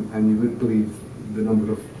all. And you wouldn't believe the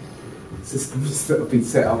number of systems that have been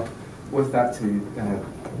set up with actually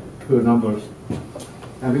poor numbers.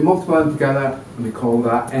 And we multiply them together and we call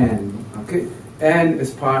that n. Okay? N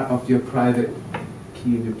is part of your private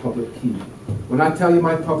key and your public key. When I tell you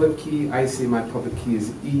my public key, I say my public key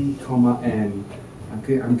is E, n.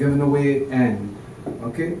 Okay? I'm giving away n.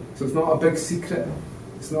 Okay? So it's not a big secret.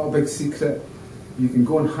 It's not a big secret. You can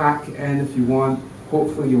go and hack N if you want.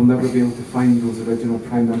 Hopefully you'll never be able to find those original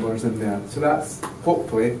prime numbers in there. So that's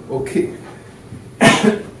hopefully okay.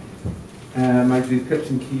 My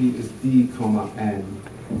decryption key is D, N.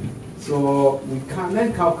 So we can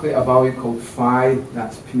then calculate a value called phi,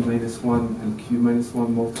 that's P minus 1 and Q minus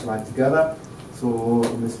 1 multiplied together. So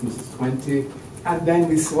in this case it's 20. And then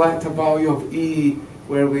we select a value of E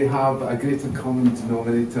where we have a greater common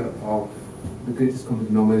denominator of, the greatest common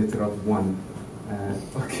denominator of 1.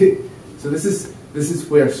 Okay, so this is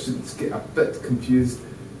where students get a bit confused.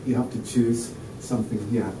 You have to choose something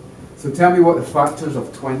here. So tell me what the factors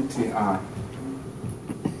of 20 are.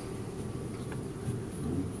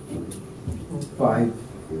 5,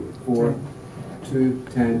 4, 2,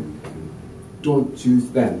 10. Don't choose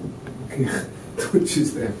them. Okay, don't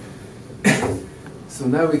choose them. So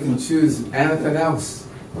now we can choose anything else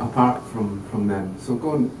apart from them. So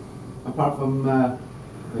go on, apart from, it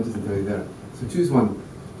doesn't tell you there. So choose one.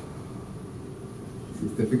 This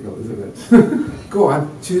is difficult, isn't it? Go on,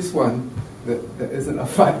 choose one that isn't a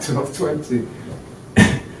factor of 20.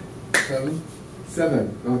 7.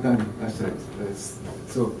 7. Well done. That's it.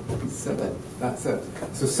 So 7. That's it.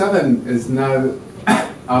 So 7 is now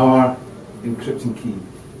our encryption key.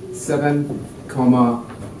 7,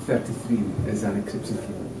 33 is an encryption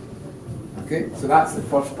key. Okay. So that's the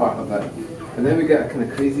first part of it, and then we get a kind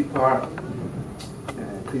of crazy part.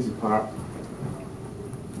 Crazy part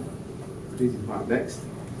next,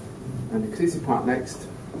 and the crazy part next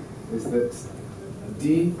is that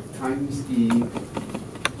D times E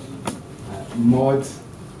mod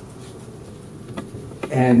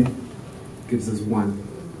N gives us 1.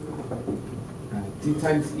 D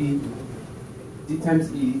times E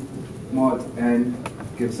mod N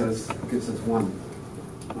gives us 1.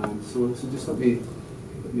 So just let me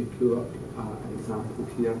pull up an example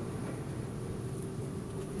here.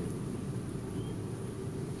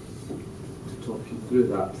 Talk you through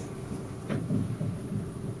that.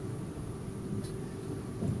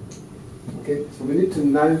 Okay, so we need to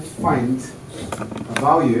now find a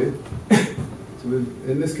value. So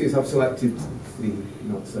in this case I've selected 3,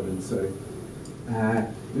 not 7, sorry.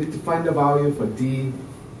 We need to find a value for D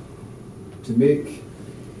to make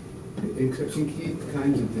the encryption key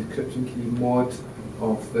times the decryption key mod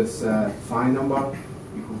of this phi number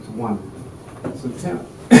equal to 1. So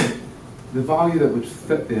the value that would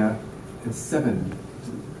fit there is 7.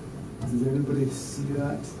 Does anybody see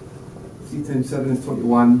that? 3 times 7 is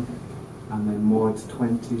 21, and then mod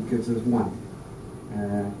 20 gives us 1.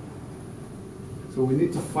 So we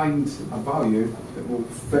need to find a value that will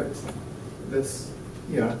fit this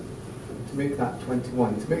here to make that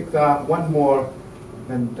 21, to make that 1 more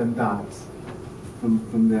than that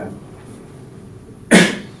from there.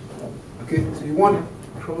 Okay, so you won't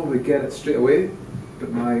probably get it straight away,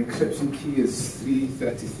 but my encryption key is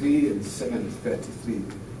 333 and 733.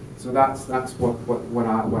 So that's what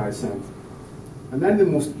I said. And then the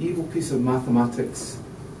most evil piece of mathematics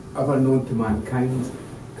ever known to mankind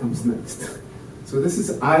comes next. So this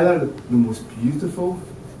is either the most beautiful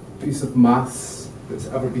piece of maths that's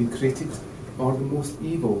ever been created, or the most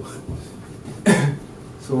evil.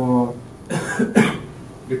 So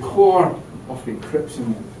the core of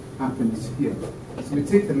encryption happens here. So we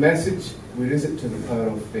take the message, we raise it to the power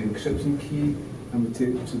of the encryption key, and we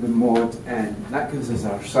take it to the mod N. That gives us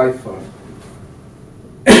our cipher.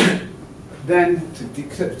 Then to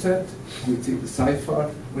decrypt it, we take the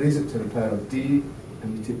cipher, we raise it to the power of D,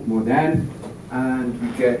 and we take mod N, and we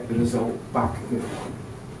get the result back here.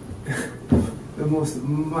 The most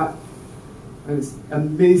and it's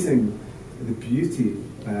amazing the beauty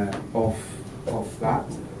of that.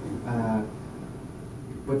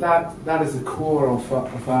 But that is the core of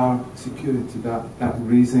our security, that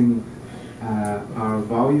raising our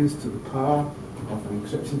values to the power of an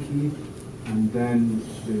encryption key, and then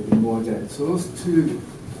the mod N. So those two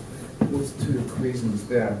equations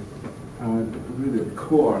there are really the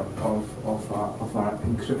core of our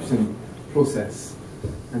encryption process.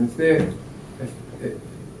 And if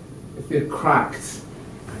they're cracked,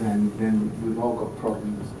 then we've all got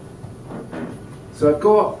problems. So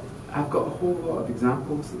I've got a whole lot of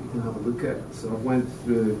examples that you can have a look at. So I went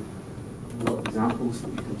through a lot of examples that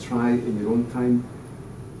you can try in your own time.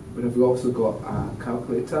 But I've also got a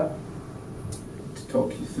calculator to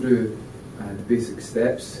talk you through the basic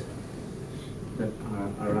steps that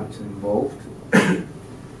are actually involved.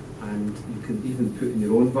 And you can even put in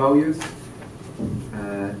your own values,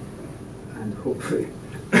 and hopefully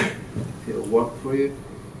it'll work for you.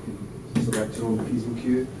 You can select your own P's and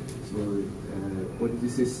Q. So what did you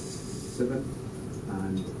say? 7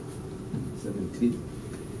 and 17.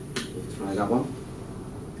 We'll try that one.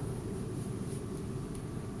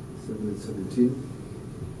 7 and 17.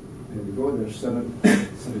 There we go, there's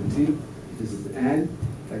 17. This is N,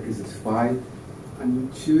 that gives us 5. And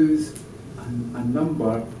we choose a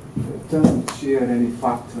number that doesn't share any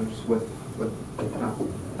factors with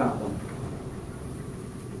that one.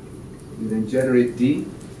 We then generate D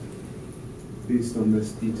based on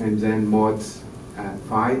this D times N mod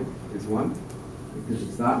 5 is 1. It gives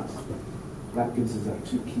us that. That gives us our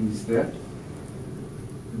 2 keys there.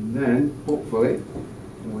 And then, hopefully,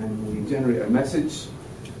 when we generate a message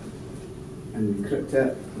and we encrypt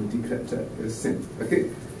it and decrypt it, it's synced. Okay?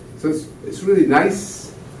 So it's really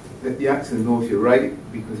nice that you actually know if you're right,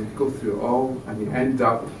 because if you go through it all and you end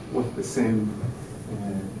up with the same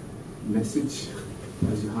message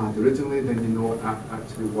as you had originally, then you know it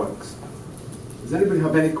actually works. Does anybody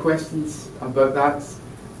have any questions about that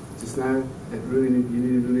just now? You really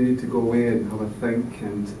need to go away and have a think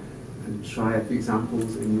and try a few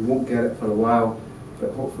examples, and you won't get it for a while,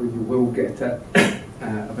 but hopefully you will get it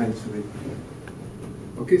eventually.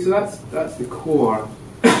 Okay, so that's the core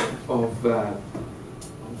of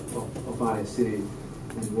RSA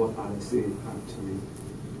and what RSA actually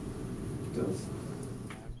does.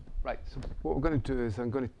 Right, so what we're going to do is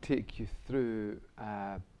I'm going to take you through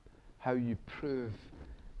how you prove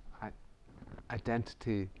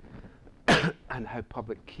identity and how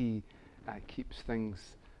public key keeps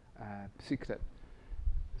things secret.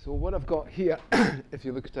 So what I've got here, if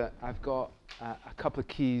you look at it, I've got a couple of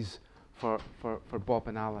keys for Bob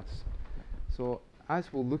and Alice. So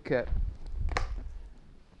as we'll look at,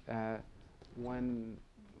 when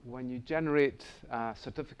you generate a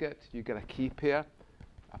certificate, you get a key pair,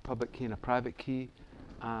 a public key and a private key,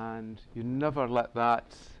 and you never let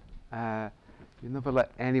that, you never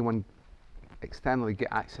let anyone externally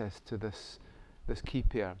get access to this key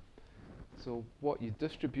pair. So what you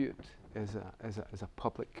distribute is a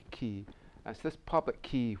public key. And it's this public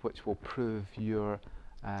key which will prove your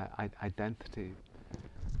identity.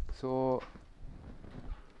 So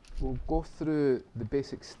we'll go through the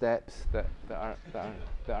basic steps that are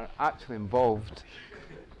actually involved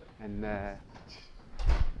in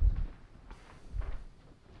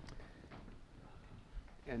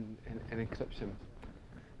encryption.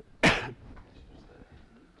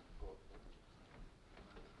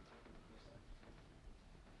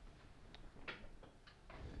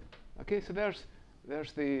 Okay, so there's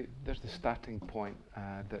the starting point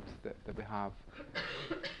that we have.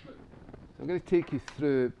 So I'm going to take you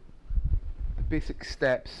through the basic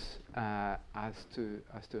steps as to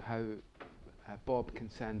how Bob can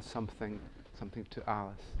send something to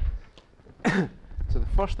Alice. So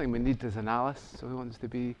the first thing we need is an Alice. So who wants to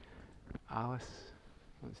be Alice?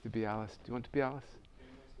 Who wants to be Alice? Do you want to be Alice?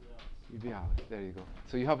 You be Alice. There you go.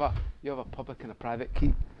 So you have a public and a private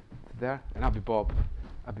key there, and I'll be Bob.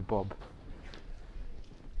 I'll be Bob.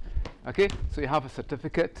 Okay, so you have a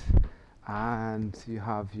certificate, and you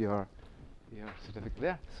have your certificate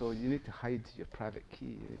there. So you need to hide your private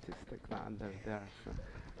key. You need to stick that under there. So,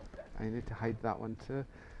 and you need to hide that one too,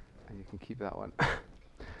 and you can keep that one.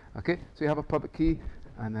 Okay, so you have a public key,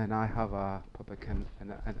 and then I have a public and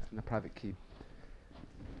a private key.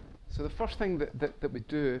 So the first thing that we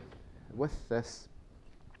do with this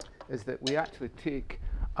is that we actually take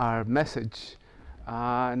our message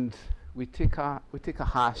and we take a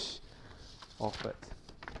hash of it.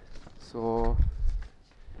 So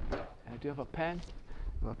do you have a pen?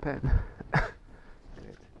 You have a pen?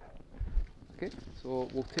 Great. Okay, so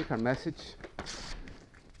we'll take our message,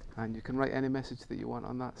 and you can write any message that you want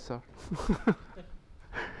on that, sir.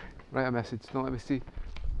 Write a message. Don't let me see.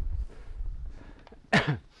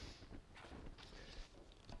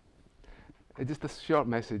 It's just a short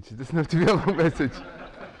message. It doesn't have to be a long message.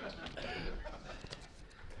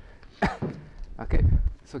 Okay,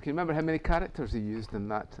 so can you remember how many characters you used in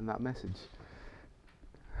that message?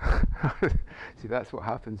 See, that's what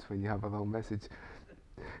happens when you have a long message.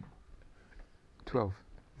 12.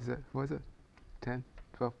 Is it? What is it? 10?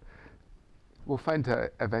 12? We'll find out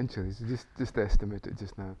eventually. So just estimate it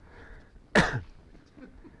just now.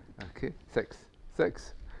 Okay, 6.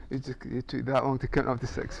 6. You took that long to count up to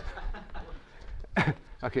 6.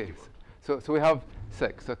 Okay, so we have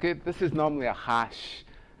 6. Okay, this is normally a hash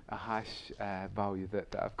value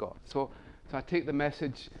that I've got. So I take the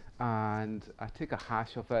message and I take a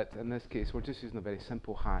hash of it. In this case, we're just using a very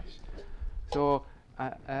simple hash. So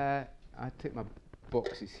I take my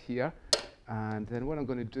boxes here, and then what I'm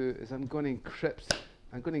going to do is I'm going to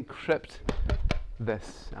encrypt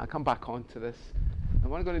this. I'll come back onto this,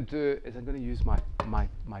 and what I'm going to do is I'm going to use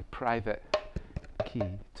my private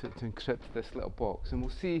key to encrypt this little box, and we'll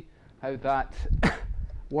see how that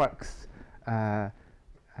works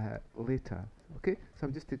later. Okay, so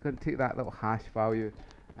I'm just going to take that little hash value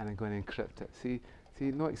and I'm going to encrypt it. See,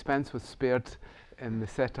 no expense was spared in the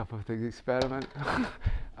setup of the experiment. I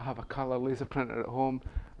have a colour laser printer at home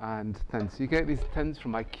and tins. So you get these tins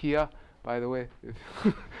from IKEA, by the way.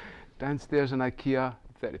 Downstairs in IKEA,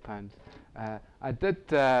 £30. I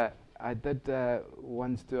did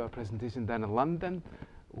once do a presentation down in London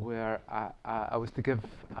where I was to give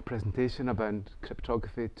a presentation about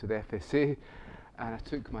cryptography to the FSA, and I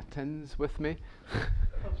took my tins with me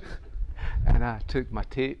and I took my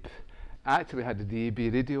tape. I actually had the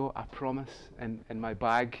DAB radio, I promise, in my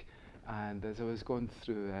bag, and as I was going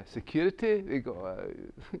through security, they go,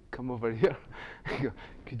 come over here, go,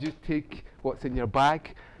 could you take what's in your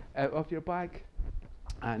bag out of your bag?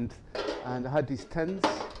 And I had these tins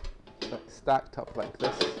stacked up like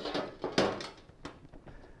this,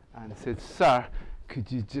 and I said, sir,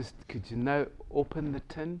 could you now open the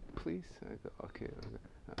tin, please? I go, okay.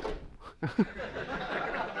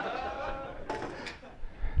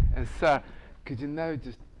 And sir, could you now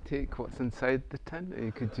just take what's inside the tin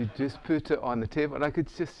and could you just put it on the table? And I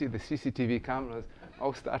could just see the CCTV cameras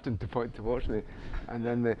all starting to point towards me, and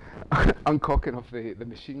then the uncocking of the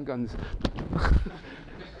machine guns.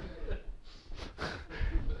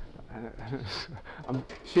 And I'm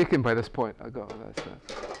shaking by this point. I got that's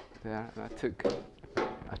there, and I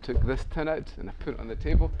took this tin out and I put it on the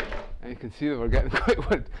table, and you can see that we're getting quite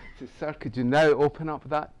worried. I said, sir, could you now open up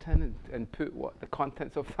that tin and put what the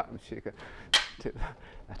contents of that? I'm shaking.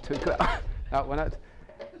 I took that one out,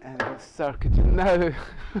 and I said, sir, could you now?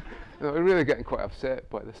 We're really getting quite upset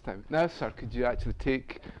by this time. Now, sir, could you actually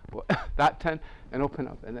take that tin and open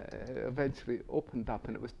up? And it eventually opened up,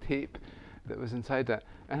 and it was tape that was inside it.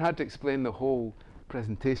 And I had to explain the whole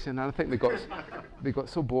presentation, and I think they got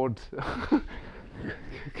so bored.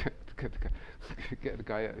 Get the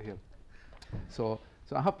guy out of here. So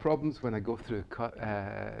I have problems when I go through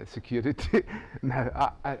security.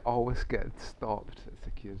 Now I always get stopped at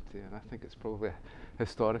security, and I think it's probably a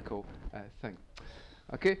historical thing.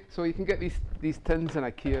 Okay, so you can get these tins in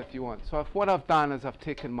IKEA if you want. So what I've done is I've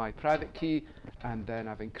taken my private key and then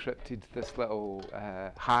I've encrypted this little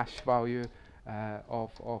hash value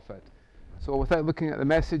of it. So without looking at the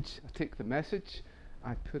message, I take the message,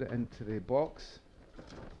 I put it into the box,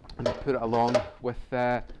 and I put it along with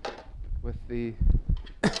the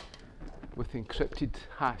encrypted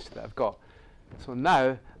hash that I've got. So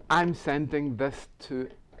now I'm sending this to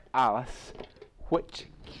Alice. Which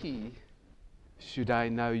key should I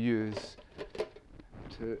now use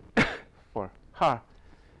for her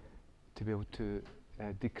to be able to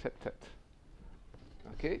decrypt it?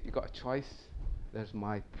 Okay, you've got a choice. There's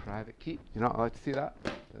my private key. You're not allowed to see that.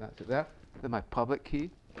 That's it there. Then my public key.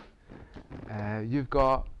 You've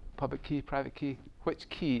got public key, private key. Which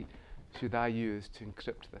key should I use to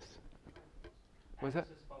encrypt this? Was it?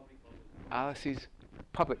 Alice's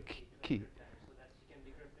public key.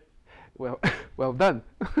 Well, well done.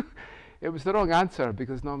 It was the wrong answer,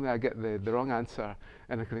 because normally I get the wrong answer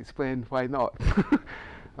and I can explain why not.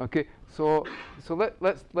 Okay, so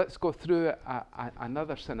let's go through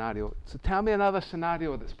another scenario. So tell me another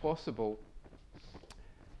scenario that's possible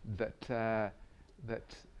that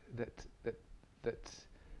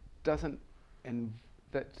doesn't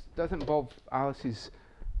involve Alice's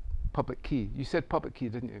public key. You said public key,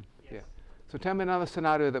 didn't you? Yes. Yeah. So tell me another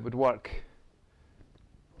scenario that would work.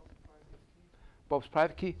 Bob's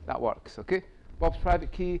private key, that works, okay? Bob's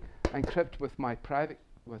private key, I encrypt with my private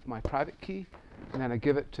key, and then I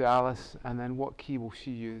give it to Alice, and then what key will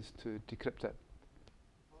she use to decrypt it?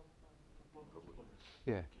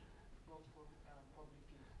 Yeah.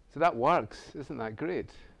 So that works, isn't that great?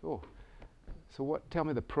 Oh, so tell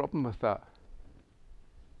me the problem with that.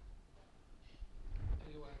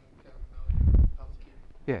 Anyone can know your public key.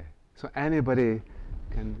 Yeah, so anybody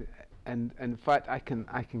can. And in fact, I can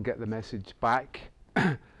get the message back,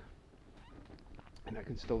 and I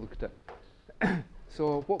can still look at it.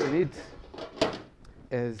 So what we need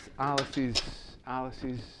is Alice's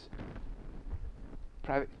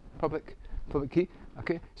public key.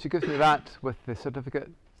 Okay, she gives me that with the certificate.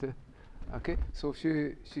 Okay, so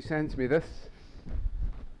she sends me this,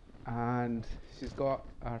 and she's got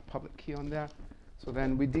our public key on there. So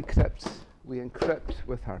then we encrypt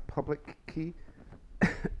with our public key.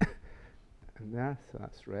 And there, so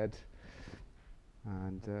that's red,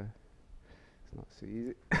 and it's not so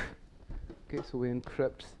easy. Okay, so we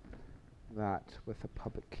encrypt that with a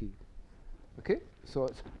public key. Okay, so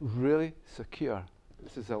it's really secure.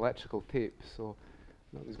 This is electrical tape, so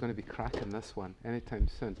nobody's going to be cracking this one anytime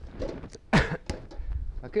soon.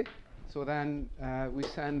 Okay, so then we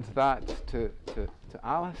send that to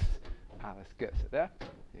Alice. Alice gets it there.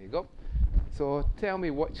 There you go. So tell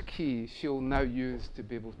me which key she'll now use to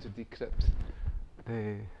be able to decrypt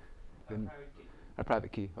the her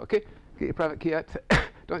private key. Okay, get your private key out.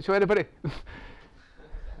 Don't show anybody.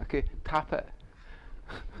 Okay, tap it.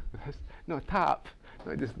 No, tap.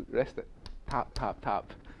 No, just rest it. Tap, tap,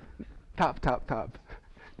 tap. Tap, tap, tap.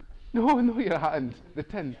 No, your hand. The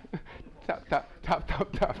tin. Tap, tap, tap,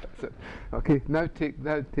 tap, tap. That's it. Okay, now take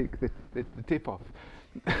the tape off.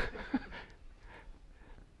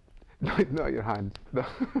 No, not your hand. No.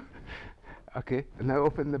 Okay, and now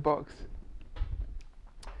open the box.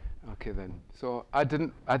 Okay then. So I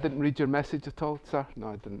didn't read your message at all, sir. No,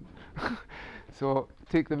 I didn't. So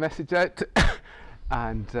take the message out,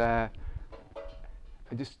 and there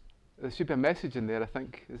should be a message in there. I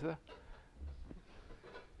think, is there?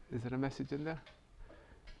 Is there a message in there?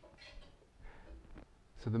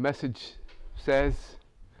 So the message says,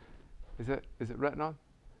 is it written on?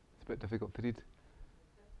 It's a bit difficult to read.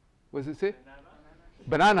 What does it say?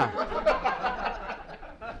 Banana.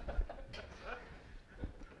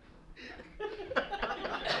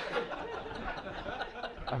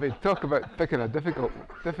 I mean, talk about picking a difficult.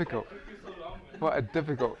 What a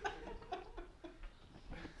difficult.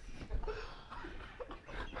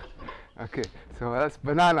 Okay, so that's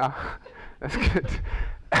banana. That's good.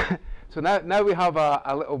 So now we have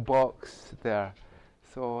a little box there.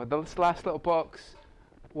 So this last little box,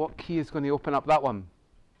 what key is going to open up that one?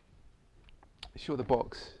 Show the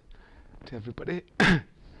box to everybody.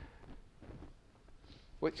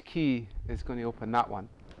 Which key is going to open that one?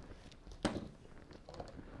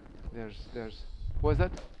 There's what is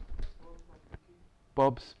it?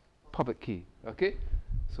 Bob's public key. Okay,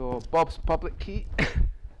 so Bob's public key,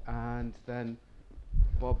 and then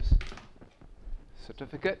Bob's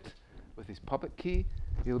certificate with his public key.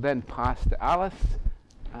 He'll then pass to Alice,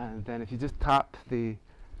 and then if you just tap the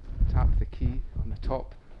key on the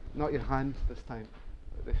top, not your hand this time,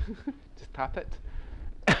 just tap it.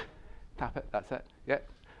 Tap it. That's it. Yeah,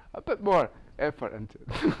 a bit more effort into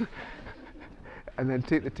it. And then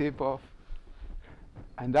take the tape off,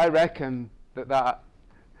 and I reckon that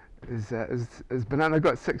is banana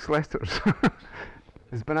got 6 letters.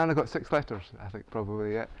 Has banana got 6 letters? I think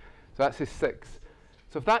probably, yeah. So that's his 6.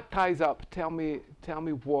 So if that ties up, tell me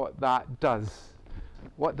what that does.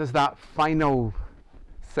 What does that final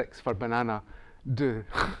 6 for banana do?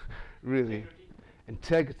 Really?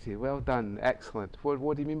 Integrity. Well done. Excellent.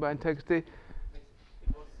 What do you mean by integrity? It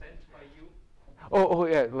was sent by you. Oh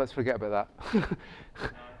yeah, let's forget about that.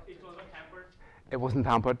 It was not hampered. It wasn't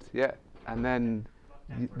hampered, yeah. And then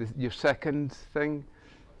your second thing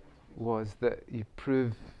was that you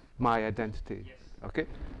prove my identity. Yes. Okay,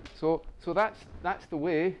 so that's the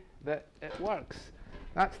way that it works.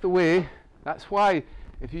 That's the way. That's why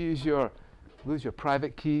if you lose your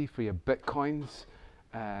private key for your bitcoins,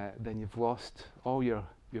 then you've lost all your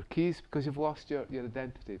keys because you've lost your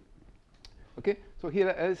identity. Okay, so here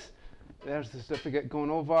it is. There's the certificate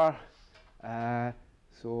going over.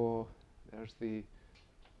 So there's the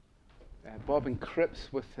Bob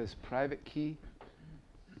encrypts with his private key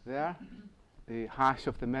there. The hash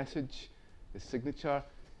of the message, his signature.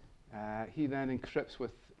 He then encrypts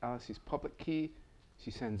with Alice's public key.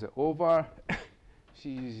 She sends it over. She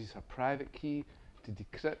uses her private key to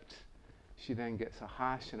decrypt. She then gets a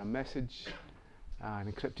hash and a message,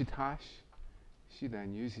 an encrypted hash. She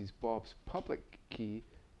then uses Bob's public key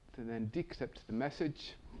to then decrypt the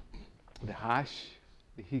message, the hash,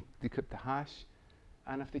 decrypt the hash,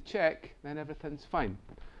 and if they check, then everything's fine.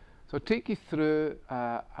 So I'll take you through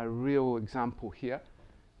a real example here,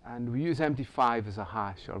 and we use MD5 as a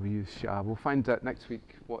hash, or we use SHA. We'll find out next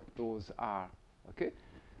week what those are. Okay,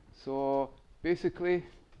 so basically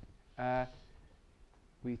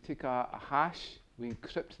we take a hash, we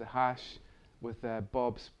encrypt the hash with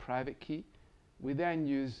Bob's private key. We then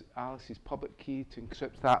use Alice's public key to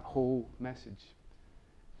encrypt that whole message.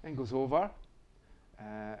 Then goes over,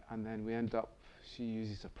 and then we end up, she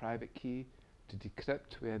uses a private key to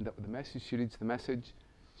decrypt. We end up with the message. She reads the message.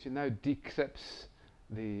 She now decrypts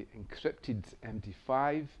the encrypted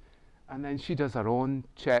MD5, and then she does her own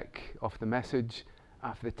check of the message.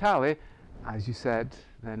 After the tally, as you said,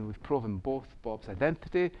 then we've proven both Bob's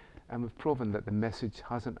identity, and we've proven that the message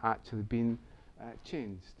hasn't actually been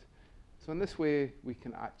changed. So in this way, we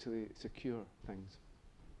can actually secure things.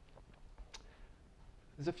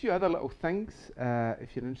 There's a few other little things,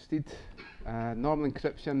 if you're interested. Normal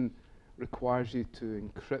encryption requires you to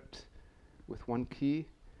encrypt with one key,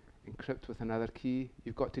 encrypt with another key.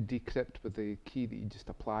 You've got to decrypt with the key that you just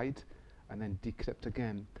applied, and then decrypt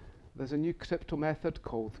again. There's a new crypto method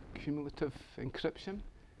called cumulative encryption,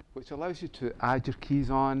 which allows you to add your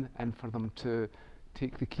keys on and for them to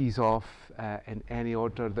take the keys off in any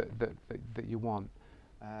order that you want.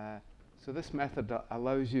 So this method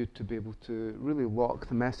allows you to be able to really lock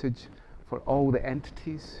the message for all the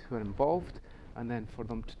entities who are involved, and then for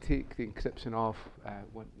them to take the encryption off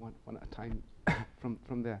one at a time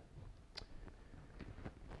from there.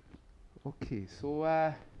 Okay, so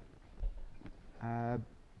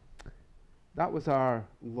that was our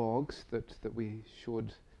logs that we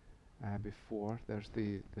showed before. There's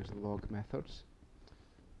the log methods.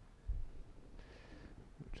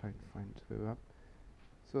 I'll try to find who up.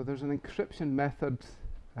 So there's an encryption method.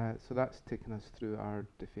 So that's taken us through our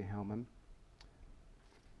Diffie-Hellman.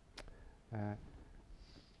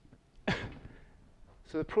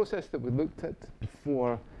 So the process that we looked at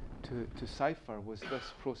before to cipher was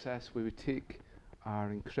this process where we take our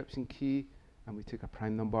encryption key and we take a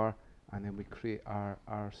prime number and then we create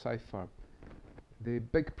our cipher. The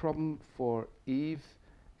big problem for Eve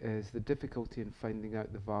is the difficulty in finding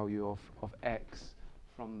out the value of X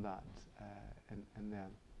from that in there.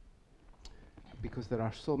 Because there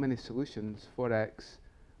are so many solutions for X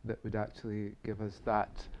that would actually give us that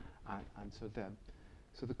answer there.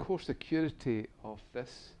 So the core security of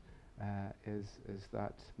this is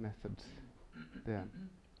that method there.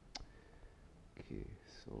 Okay,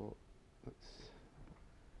 so let's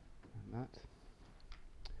run that.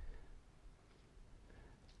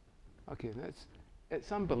 Okay,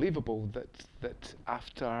 it's unbelievable that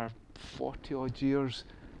after 40 odd years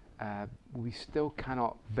we still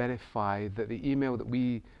cannot verify that the email that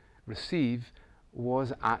we receive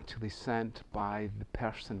was actually sent by the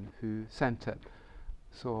person who sent it.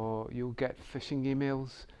 So you'll get phishing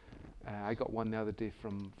emails. I got one the other day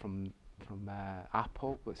from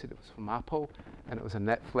Apple. It said it was from Apple, and it was a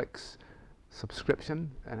Netflix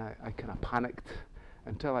subscription, and I kind of panicked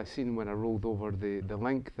until I seen when I rolled over the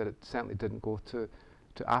link that it certainly didn't go to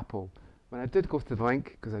Apple. When I did go to the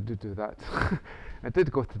link, because I do that, I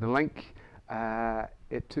did go to the link,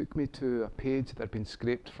 it took me to a page that had been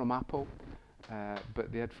scraped from Apple,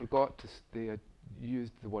 but they had they had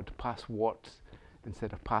used the word password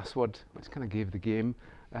instead of password, which kind of gave the game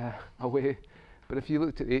away. But if you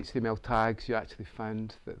looked at the HTML tags, you actually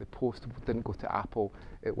found that the post didn't go to Apple,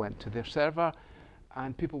 it went to their server.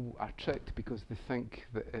 And people are tricked because they think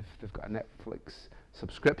that if they've got a Netflix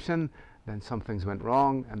subscription, then some things went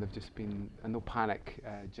wrong, and they've just been, and they'll panic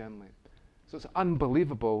generally. So it's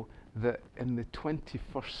unbelievable that in the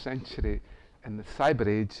 21st century, in the cyber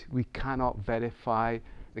age, we cannot verify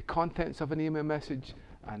the contents of an email message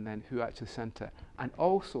and then who actually sent it. And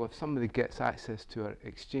also, if somebody gets access to our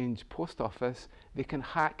Exchange post office, they can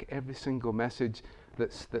hack every single message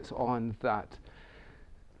that's on that.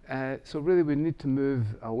 So really we need to move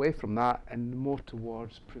away from that and more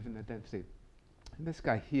towards proving identity. And this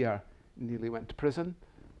guy here nearly went to prison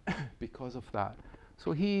because of that.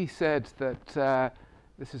 So he said that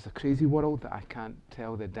this is a crazy world, that I can't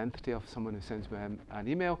tell the identity of someone who sends me an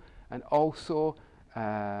email, and also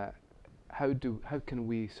how can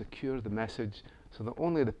we secure the message so that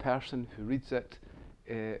only the person who reads it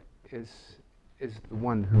is the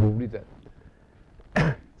one who will read it.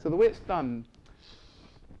 So the way it's done,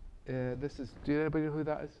 this is, do anybody know who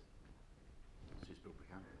that is? This is Bill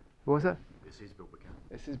Buchanan. What was it? This is Bill Buchanan.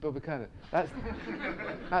 This is Bill Buchanan.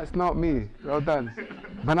 That's not me. Well done.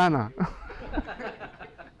 Banana.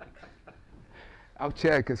 I'll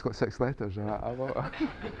check. It's got 6 letters.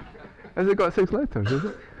 Has it got 6 letters? Is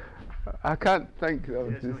it? I can't think. Yeah,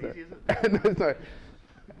 it's not easy, is it? No, it's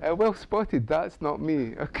not. Well spotted. That's not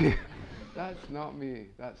me. Okay. That's not me.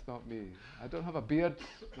 That's not me. I don't have a beard.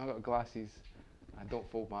 I've got glasses. I don't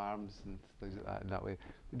fold my arms and things like that in that way.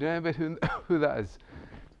 Do you know anybody who that is?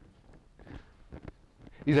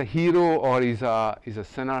 He's a hero or he's a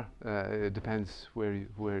sinner. It depends where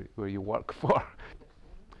you work for.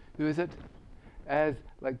 Who is it?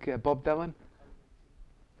 Like Bob Dylan.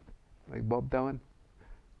 Like Bob Dylan.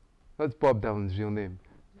 What's Bob Dylan's real name?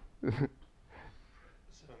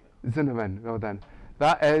 Zinnemann. Well done.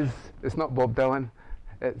 That is. It's not Bob Dylan.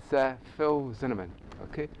 It's Phil Zinnemann.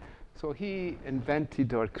 Okay. So he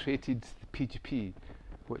invented or created PGP,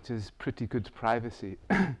 which is pretty good privacy.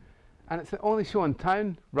 And it's the only show in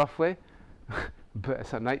town, roughly, but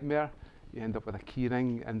it's a nightmare. You end up with a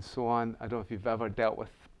keyring and so on. I don't know if you've ever dealt with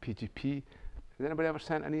PGP. Has anybody ever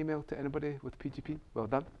sent an email to anybody with PGP? Well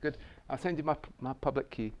done, good. I'll send you my public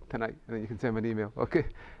key tonight, and then you can send me an email, okay?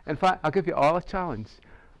 In fact, I'll give you all a challenge.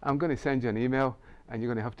 I'm going to send you an email, and you're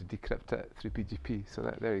going to have to decrypt it through PGP. So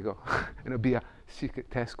there you go. And it'll be a secret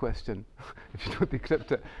test question. If you don't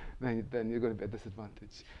decrypt it, then you're going to be at a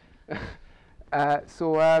disadvantage.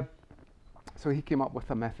 So he came up with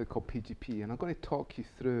a method called PGP, and I'm going to talk you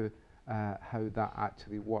through how that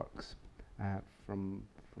actually works from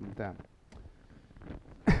them.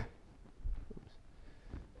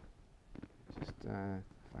 Just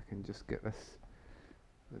if I can just get this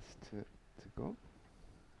to go.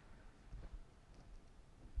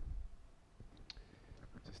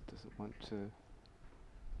 Just doesn't want to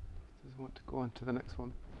go on to the next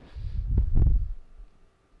one.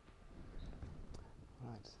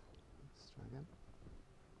 Right, let's try again.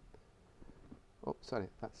 Oh, sorry,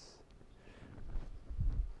 that's.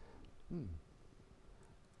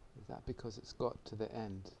 Is that because it's got to the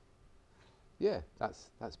end? Yeah, that's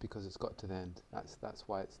because it's got to the end. That's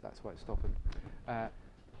why it's stopping.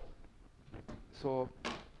 So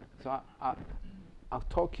I'll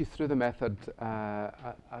talk you through the method.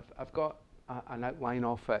 I've got an outline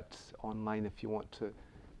of it online if you want to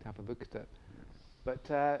have a look at it. But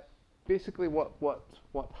basically, what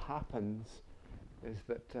happens is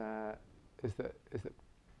that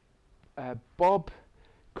Bob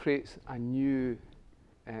creates a new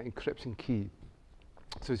encryption key.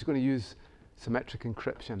 So he's going to use symmetric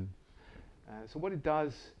encryption. So what he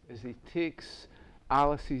does is he takes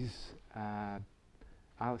Alice's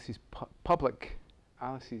public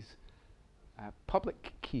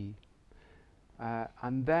key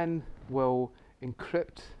and then will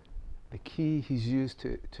encrypt the key he's used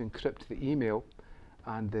to encrypt the email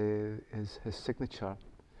and his signature,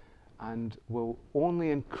 and will only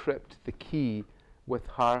encrypt the key with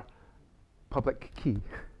her public key.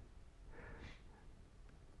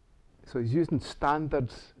 So he's using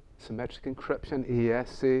standard symmetric encryption, AES,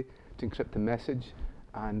 say, to encrypt the message,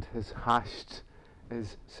 and has hashed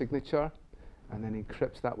his signature, and then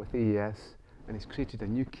encrypts that with AES, and he's created a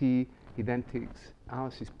new key. He then takes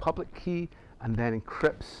Alice's public key and then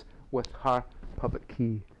encrypts with her public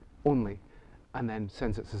key only, and then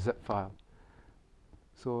sends it as a zip file.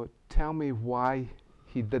 So tell me why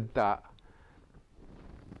he did that.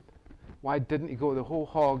 Why didn't he go the whole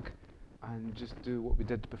hog and just do what we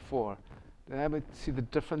did before? Did anybody see the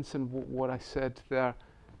difference in what I said there?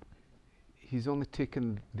 He's only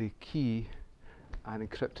taken the key and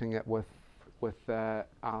encrypting it with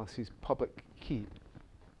Alice's public key.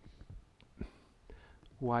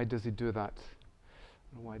 Why does he do that?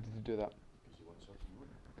 Why did he do that? Because you want something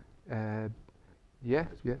more. Yeah.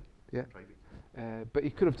 Private. But he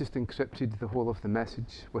could have just encrypted the whole of the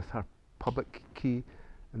message with her public key,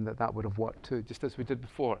 and that would have worked too, just as we did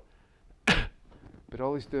before. But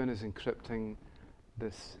all he's doing is encrypting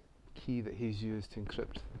this key that he's used to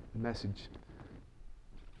encrypt the message.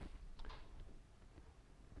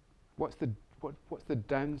 What's the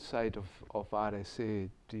downside of RSA,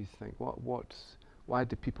 do you think? Why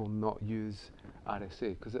do people not use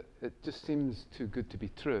RSA? Because it just seems too good to be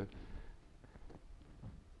true.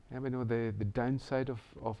 Anybody know the downside of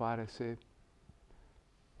RSA?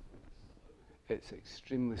 It's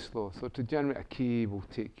extremely slow. So to generate a key will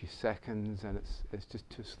take you seconds, and it's just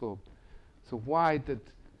too slow. So why did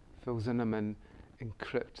Phil Zinnerman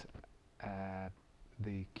encrypt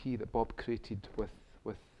the key that Bob created with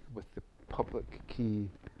the public key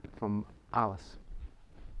from Alice?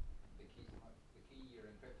 The key you're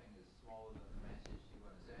encrypting is smaller than the message you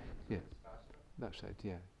want to send, so Yeah. it's faster. That's right,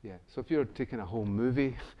 yeah. So if you're taking a whole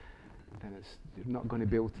movie, then you're not going to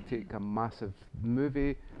be able to take a massive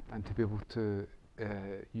movie and to be able to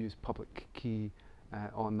use public key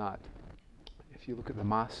on that. If you look at the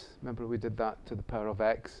mass, remember we did that to the power of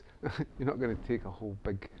x? You're not going to take a whole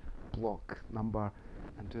big block number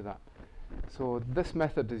and do that. So this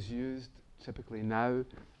method is used typically now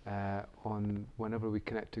on whenever we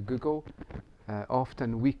connect to Google.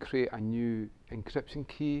 Often we create a new encryption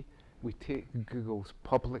key. We take Google's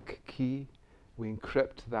public key, we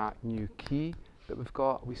encrypt that new key that we've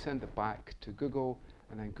got, we send it back to Google,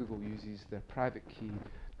 and then Google uses their private key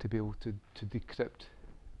to be able to decrypt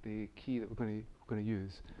the key that we're going to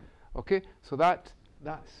use. Okay, so that's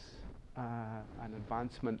an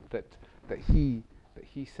advancement that he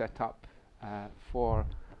set up for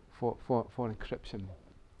encryption.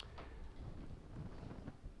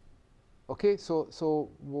 Okay, so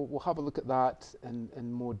we'll have a look at that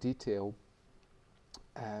in more detail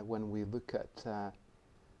when we look at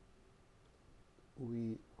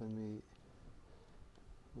when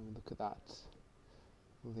we look at that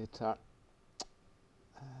later.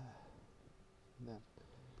 There.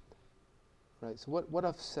 Right. So what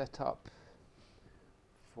I've set up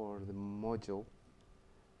for the module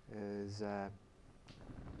is you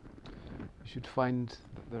should find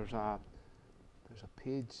that there's a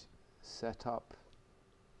page set up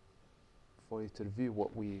for you to review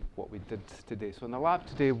what we did today. So in the lab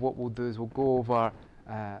today, what we'll do is we'll go over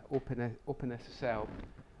OpenSSL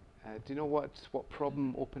Do you know what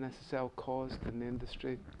problem OpenSSL caused in the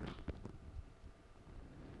industry?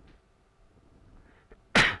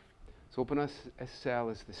 So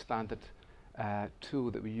OpenSSL is the standard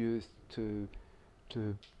tool that we use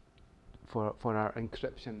for our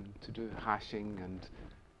encryption, to do hashing and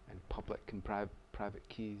public and private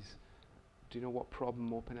keys. Do you know what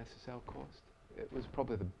problem OpenSSL caused? It was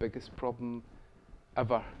probably the biggest problem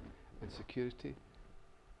ever in security.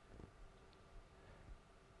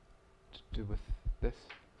 To do with this?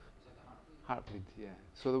 Heartbleed, yeah.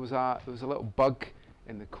 So there was a little bug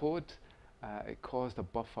in the code. It caused a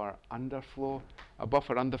buffer underflow. A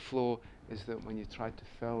buffer underflow is that when you try to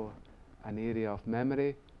fill an area of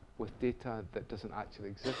memory with data that doesn't actually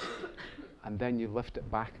exist, and then you lift it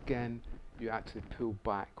back again, you actually pull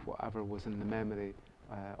back whatever was in the memory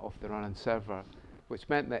of the running server, which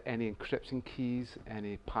meant that any encryption keys,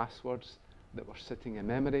 any passwords that were sitting in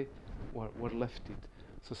memory were lifted.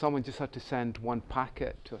 So someone just had to send one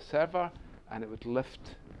packet to a server, and it would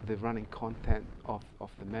lift the running content of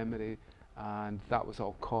the memory, and that was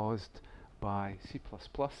all caused by C++.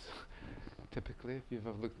 Typically, if you've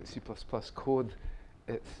ever looked at C++ code,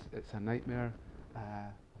 it's a nightmare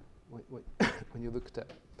when you look at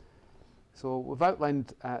it. So we've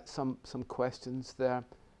outlined some questions there,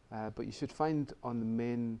 but you should find on the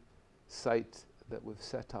main site that we've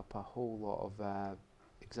set up a whole lot of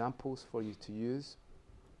examples for you to use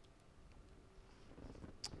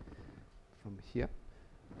from here.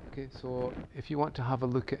 Okay, so if you want to have a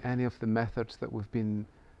look at any of the methods that we've been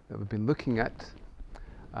looking at,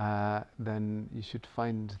 then you should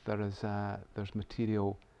find there's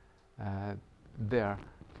material there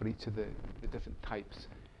for each of the different types.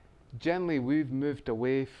 Generally, we've moved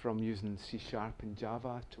away from using C# and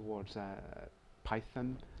Java towards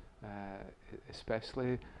Python,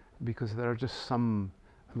 especially because there are just some.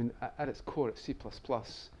 I mean, at its core, it's C++.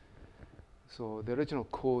 So the original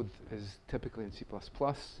code is typically in C++,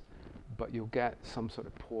 but you'll get some sort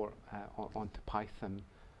of port onto Python.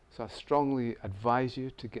 So I strongly advise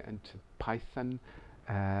you to get into Python,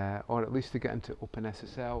 or at least to get into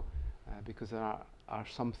OpenSSL, because there are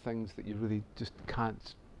some things that you really just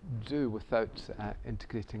can't do without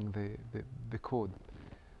integrating the code.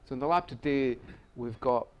 So in the lab today, we've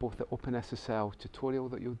got both the OpenSSL tutorial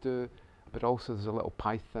that you'll do, but also there's a little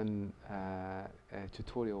Python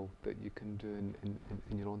tutorial that you can do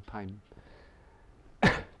in your own time.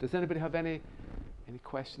 Does anybody have any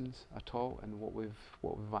questions at all in what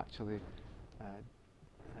we've actually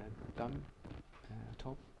done at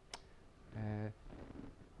all?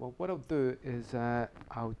 Well, what I'll do is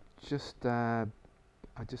I'll just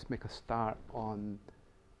make a start on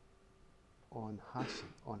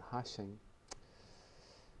hashing.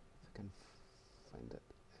 If I can find it.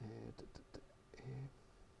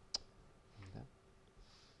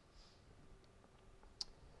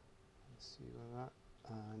 Let's see where that,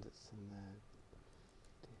 and it's in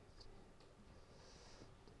the day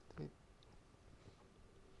 3.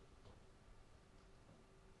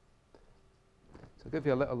 So I'll give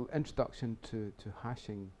you a little introduction to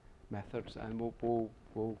hashing methods, and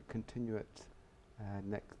we'll continue it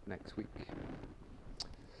next week. Get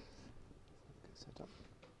set up.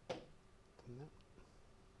 Done that.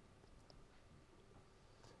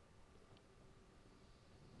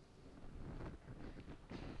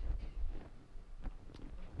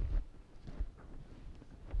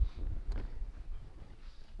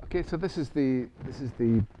 Okay, so this is the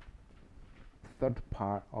third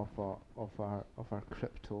part of our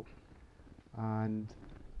crypto, and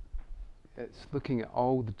it's looking at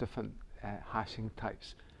all the different hashing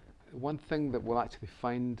types. One thing that we'll actually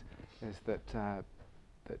find is that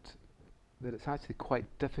it's actually quite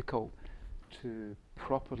difficult to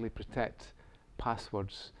properly protect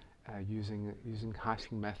passwords using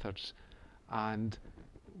hashing methods, and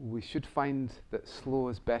we should find that slow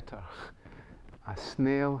is better. A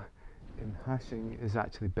snail in hashing is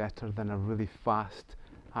actually better than a really fast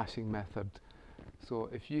hashing method. So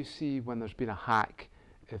if you see when there's been a hack,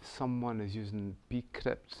 if someone is using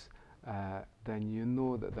bcrypts, then you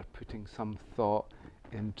know that they're putting some thought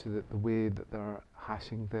into the way that they're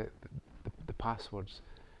hashing the passwords.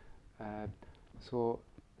 So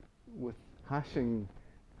with hashing,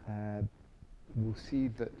 we'll see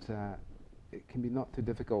that it can be not too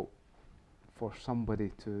difficult for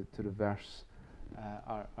somebody to reverse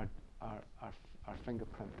our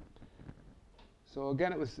fingerprint. So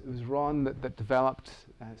again, it was Ron that developed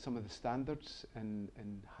some of the standards in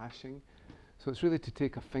hashing. So it's really to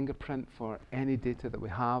take a fingerprint for any data that we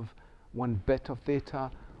have, one bit of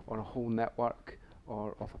data, or a whole network,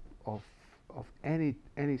 or of any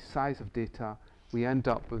size of data, we end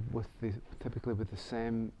up typically with the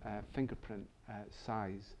same fingerprint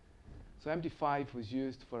size. So MD5 was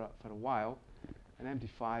used for a while, and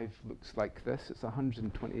MD5 looks like this. It's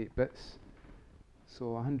 128 bits.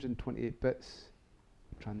 So 128 bits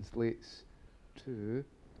translates to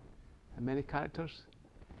how many characters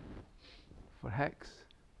for hex?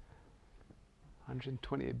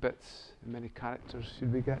 128 bits. How many characters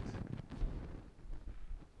should we get?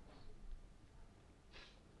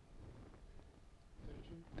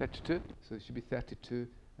 32. So it should be 32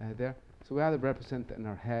 there. So we either represent it in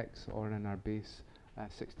our hex or in our base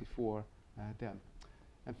 64 there.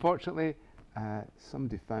 Unfortunately,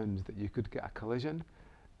 somebody found that you could get a collision,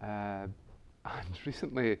 and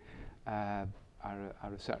recently a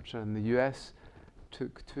researcher in the US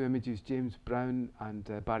took two images, James Brown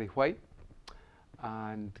and Barry White,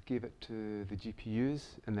 and gave it to the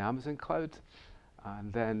GPUs in the Amazon cloud,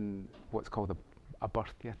 and then what's called a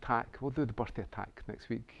birthday attack. We'll do the birthday attack next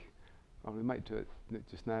week, or we might do it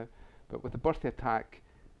just now. But with the birthday attack,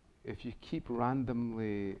 if you keep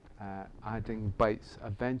randomly adding bytes,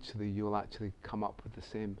 eventually you'll actually come up with the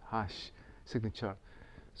same hash signature.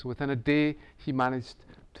 So within a day, he managed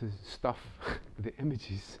to stuff the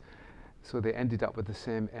images, so they ended up with the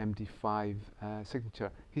same MD5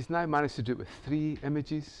 signature. He's now managed to do it with 3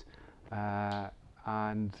 images,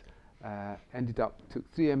 and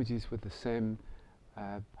took 3 images with the same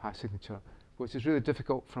hash signature, which is really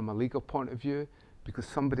difficult from a legal point of view, because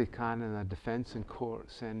somebody can, in a defence in court,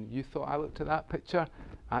 saying, you thought I looked at that picture,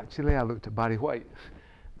 actually I looked at Barry White,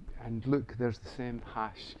 and look, there's the same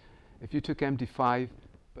hash. If you took MD5,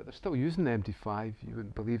 but they're still using MD5, you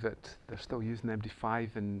wouldn't believe it, they're still using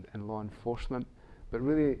MD5 in law enforcement, but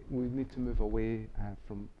really we need to move away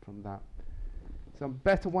from that. So a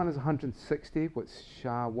better one is 160, which is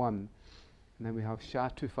SHA-1, and then we have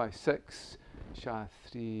SHA-256,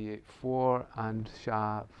 SHA-384, and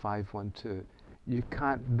SHA-512. You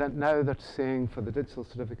can't, now they're saying for the digital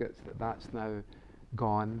certificates that that's now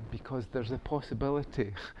gone, because there's a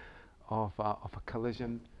possibility of a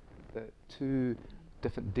collision, that 2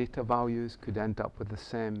 different data values could end up with the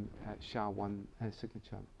same SHA-1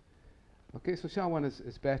 signature. Okay, so SHA-1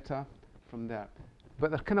 is better from there. But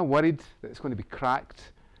they're kind of worried that it's going to be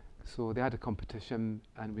cracked, so they had a competition,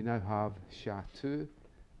 and we now have SHA-2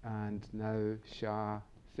 and now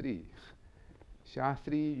SHA-3.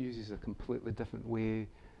 SHA-3 uses a completely different way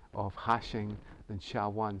of hashing than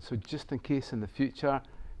SHA-1. So just in case in the future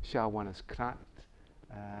SHA-1 is cracked,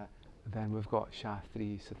 then we've got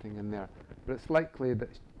SHA-3 sitting in there. But it's likely that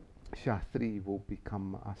SHA-3 will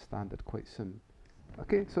become a standard quite soon.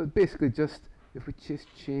 Okay, so basically just, if we just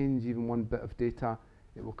change even one bit of data,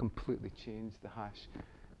 it will completely change the hash,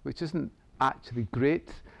 which isn't actually great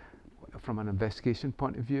from an investigation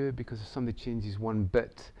point of view, because if somebody changes one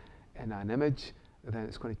bit in an image, then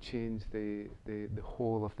it's going to change the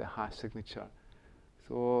whole of the hash signature.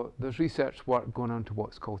 So there's research work going on to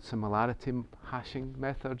what's called similarity hashing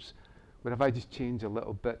methods, where if I just change a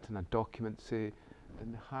little bit in a document, say,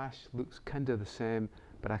 then the hash looks kind of the same,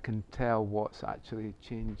 but I can tell what's actually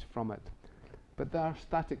changed from it. But there are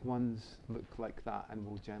static ones look like that and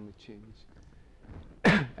will generally change.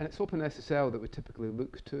 And it's OpenSSL that we typically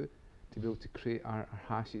look to be able to create our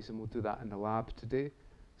hashes, and we'll do that in the lab today.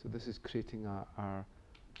 So this is creating our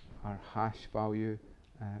hash value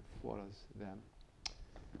for us then.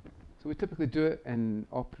 So we typically do it in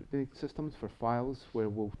operating systems for files, where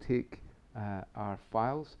we'll take our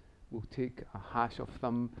files, we'll take a hash of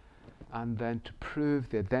them, and then to prove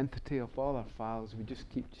the identity of all our files, we just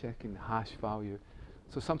keep checking the hash value.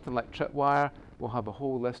 So something like Tripwire will have a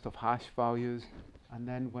whole list of hash values, and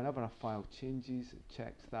then whenever a file changes, it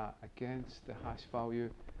checks that against the hash value,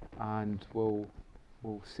 and we'll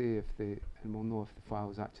say if we'll know if the file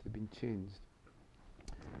has actually been changed.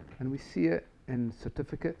 And we see it in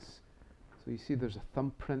certificates. So you see there's a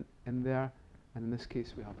thumbprint in there, and in this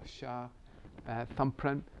case we have a SHA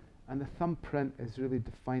thumbprint, and the thumbprint is really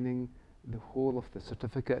defining the whole of the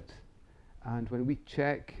certificate. And when we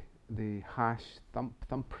check the hash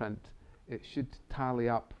thumbprint, it should tally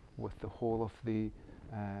up with the whole of the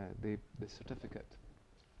certificate.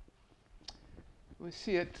 We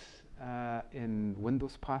see it in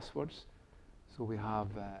Windows passwords. So we have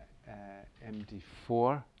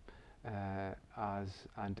MD4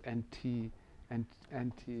 and empty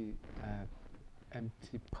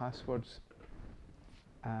passwords,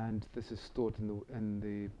 and this is stored in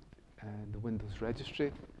the Windows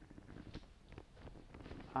registry.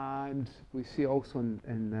 And we see also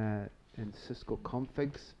in Cisco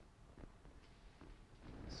configs.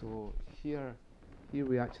 So here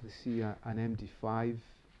we actually see an MD5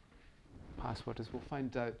 password is we'll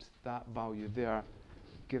find out that value there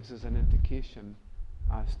gives us an indication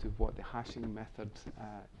as to what the hashing method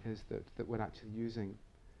is that we're actually using.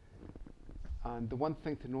 And the one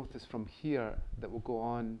thing to notice from here that we'll go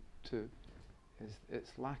on to is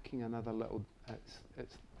it's lacking another little,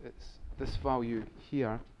 it's this value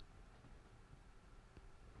here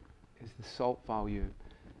is the salt value.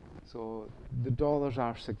 So the dollars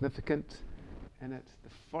are significant in it. The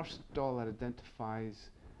first dollar identifies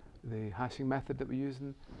the hashing method that we're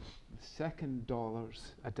using. The second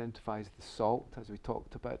dollars identifies the salt, as we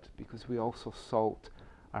talked about, because we also salt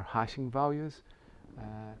our hashing values.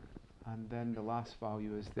 And then the last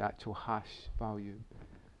value is the actual hash value.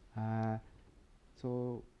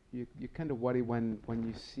 So you kind of worry when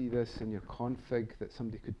you see this in your config that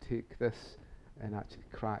somebody could take this and actually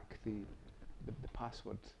crack the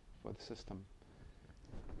password for the system.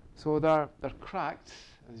 So they're cracked,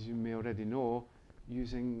 as you may already know,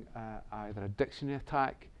 using either a dictionary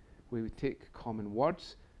attack where we take common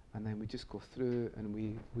words and then we just go through and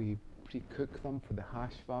we pre-cook them for the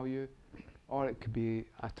hash value, or it could be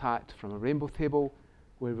attacked from a rainbow table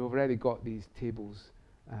where we've already got these tables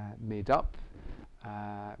made up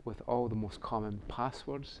with all the most common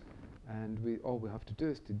passwords, and all we have to do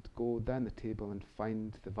is to go down the table and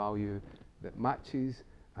find the value that matches,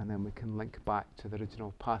 and then we can link back to the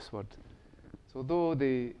original password. So though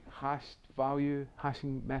the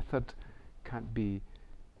hashing method can't be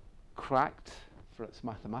cracked for its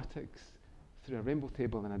mathematics, through a rainbow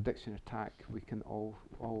table and a dictionary attack we can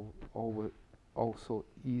also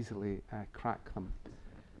easily crack them.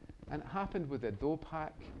 And it happened with the Adobe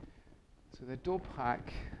hack. So the Adobe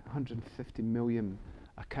hack, 150 million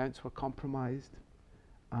accounts were compromised,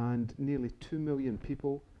 and nearly 2 million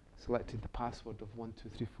people selected the password of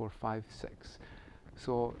 123456.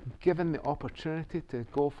 So given the opportunity to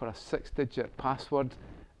go for a 6-digit password,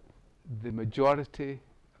 the majority,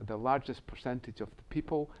 the largest percentage of the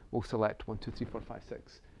people will select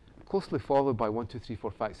 123456, closely followed by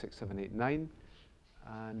 12345678,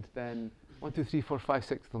 and then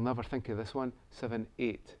 123456, they'll never think of this one,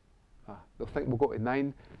 78. They'll think we'll go to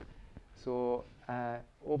 9. So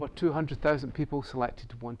over 200,000 people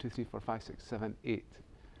selected 12345678.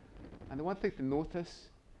 And the one thing to notice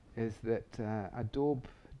is that Adobe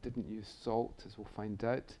didn't use salt, as we'll find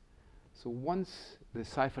out. So once the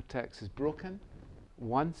ciphertext is broken,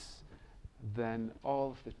 then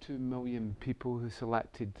all of the 2 million people who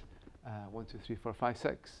selected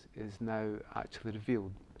 123456 is now actually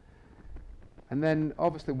revealed. And then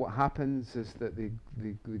obviously what happens is that they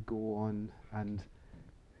go on and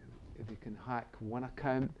they can hack one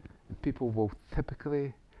account, and people will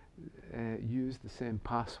typically use the same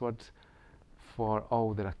password for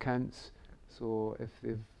all their accounts. So if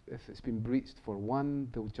it's been breached for one,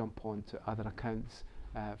 they'll jump on to other accounts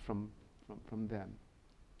from them.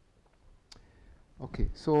 Okay,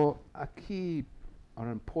 so a key or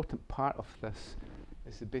important part of this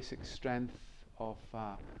is the basic strength of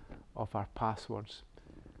our passwords.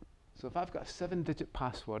 So if I've got a 7-digit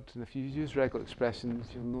password, and if you use regular expressions,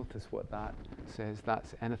 you'll notice what that says.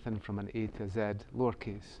 That's anything from an A to a Z,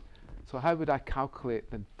 lowercase. So how would I calculate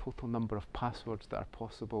the total number of passwords that are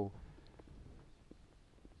possible?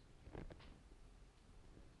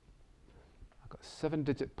 I've got a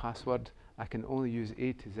 7-digit password. I can only use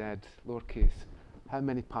A to Z, lowercase. How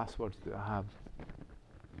many passwords do I have?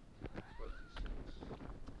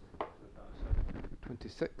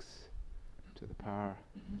 26 to the power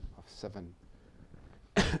of 7.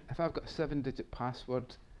 If I've got a 7-digit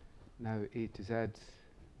password, now A to Z,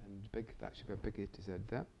 and big, that should be a big A to Z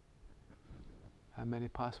there. How many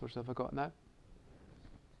passwords have I got now?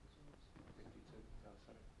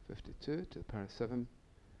 52 to the power of 7.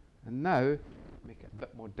 And now, make it a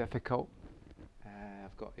bit more difficult.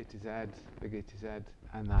 I've got A to Z, big A to Z,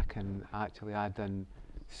 and I can actually add in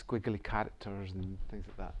squiggly characters and things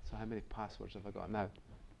like that. So how many passwords have I got now?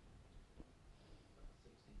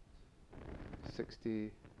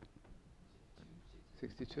 62?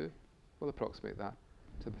 We'll approximate that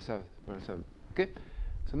to the power of 7. Okay,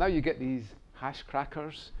 so now you get these hash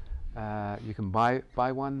crackers. You can buy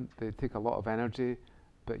one. They take a lot of energy,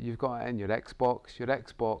 but you've got it in your Xbox. Your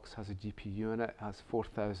Xbox has a GPU in it, has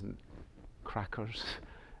 4,000 crackers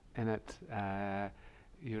in it.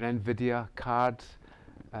 Your NVIDIA card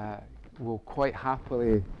will quite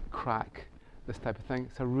happily crack this type of thing.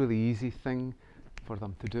 It's a really easy thing for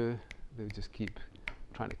them to do. They just keep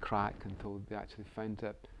trying to crack until they actually find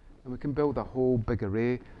it. And we can build a whole big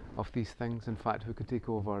array of these things. In fact, we could take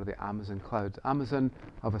over the Amazon cloud. Amazon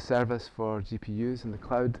have a service for GPUs in the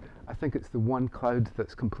cloud. I think it's the one cloud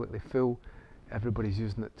that's completely full. Everybody's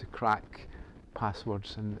using it to crack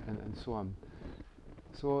passwords and so on.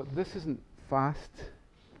 So this isn't fast.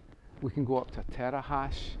 We can go up to a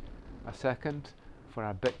terahash a second for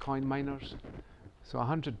our Bitcoin miners. So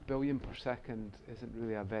 100 billion per second isn't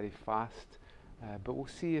really a very fast, but we'll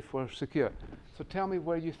see if we're secure. So tell me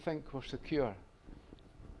where you think we're secure.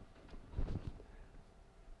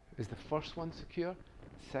 Is the first one secure?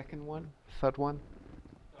 Second one? Third one?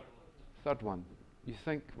 Third one. You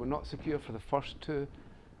think we're not secure for the first two,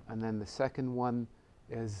 and then the second one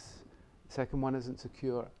isn't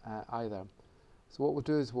secure either. So what we'll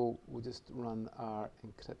do is we'll just run our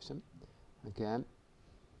encryption again.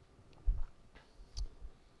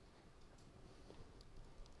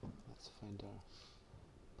 Let's find our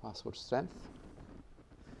password strength.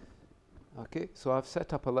 Okay, so I've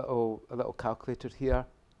set up a little calculator here.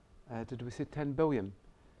 Did we say 10 billion?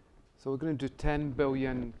 So we're going to do 10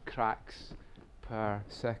 billion cracks per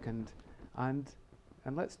second, and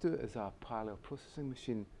let's do it as a parallel processing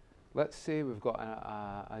machine. Let's say we've got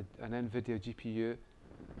an NVIDIA GPU,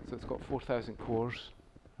 so it's got 4,000 cores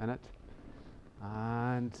in it,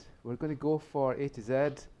 and we're going to go for A to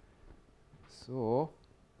Z. So,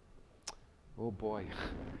 oh boy.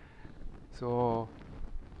 So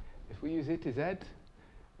if we use A to Z,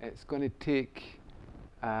 it's going to take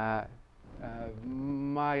my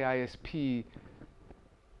ISP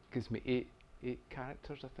gives me eight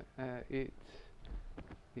characters, I think,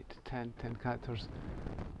 8 to 10 characters.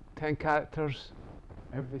 10 characters,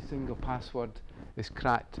 every single password is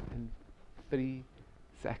cracked in 3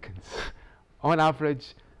 seconds. On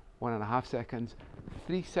average, 1.5 seconds.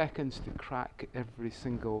 3 seconds to crack every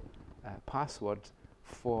single password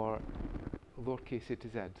for lowercase A to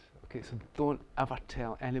Z. Okay, so don't ever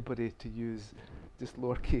tell anybody to use just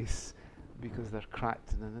lowercase because they're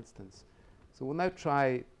cracked in an instance. So we'll now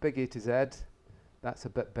try big A to Z. That's a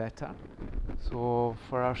bit better. So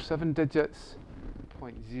for our 7 digits,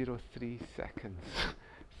 0.03 seconds.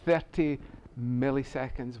 30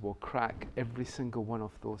 milliseconds will crack every single one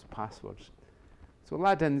of those passwords. So we'll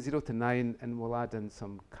add in 0 to 9, and we'll add in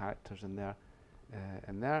some characters in there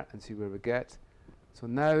and see where we get. So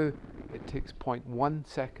now it takes 0.1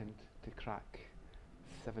 second to crack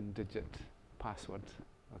 7-digit password.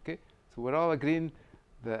 Okay, so we're all agreeing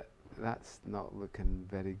that that's not looking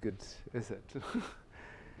very good, is it?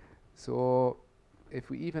 So if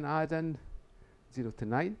we even add in 0 to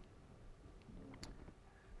 9,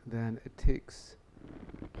 then it takes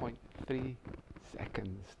 0.3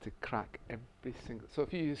 seconds to crack every single. So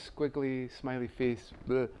if you use squiggly, smiley face,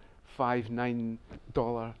 $5,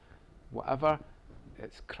 $9, whatever,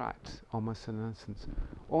 it's cracked almost in an instance.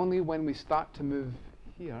 Only when we start to move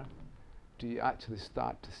here do you actually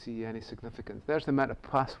start to see any significance. There's the amount of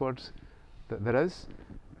passwords that there is.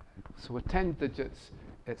 So with 10 digits,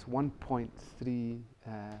 it's 1.3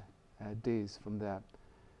 days from there.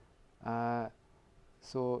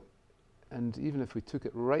 So, and even if we took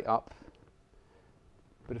it right up,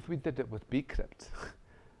 but if we did it with bcrypt,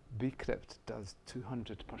 bcrypt does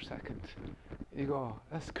 200 per second. You go,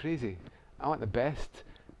 that's crazy. I want the best,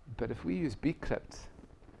 but if we use bcrypt,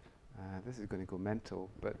 this is going to go mental,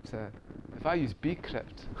 but if I use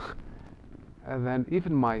bcrypt, and then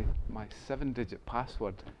even my 7-digit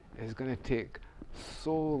password is going to take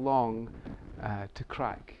so long to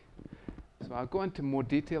crack. So I'll go into more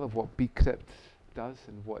detail of what bcrypt does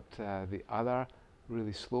and what the other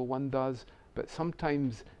really slow one does, but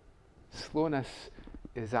sometimes slowness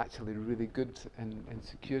is actually really good in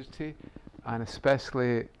security, and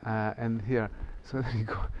especially in here. So there you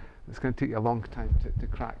go. It's going to take you a long time to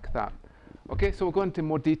crack that. Okay, so we'll go into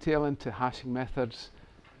more detail into hashing methods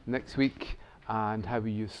next week and how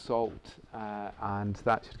we use salt, and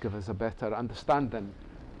that should give us a better understanding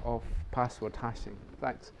of password hashing.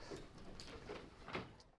 Thanks.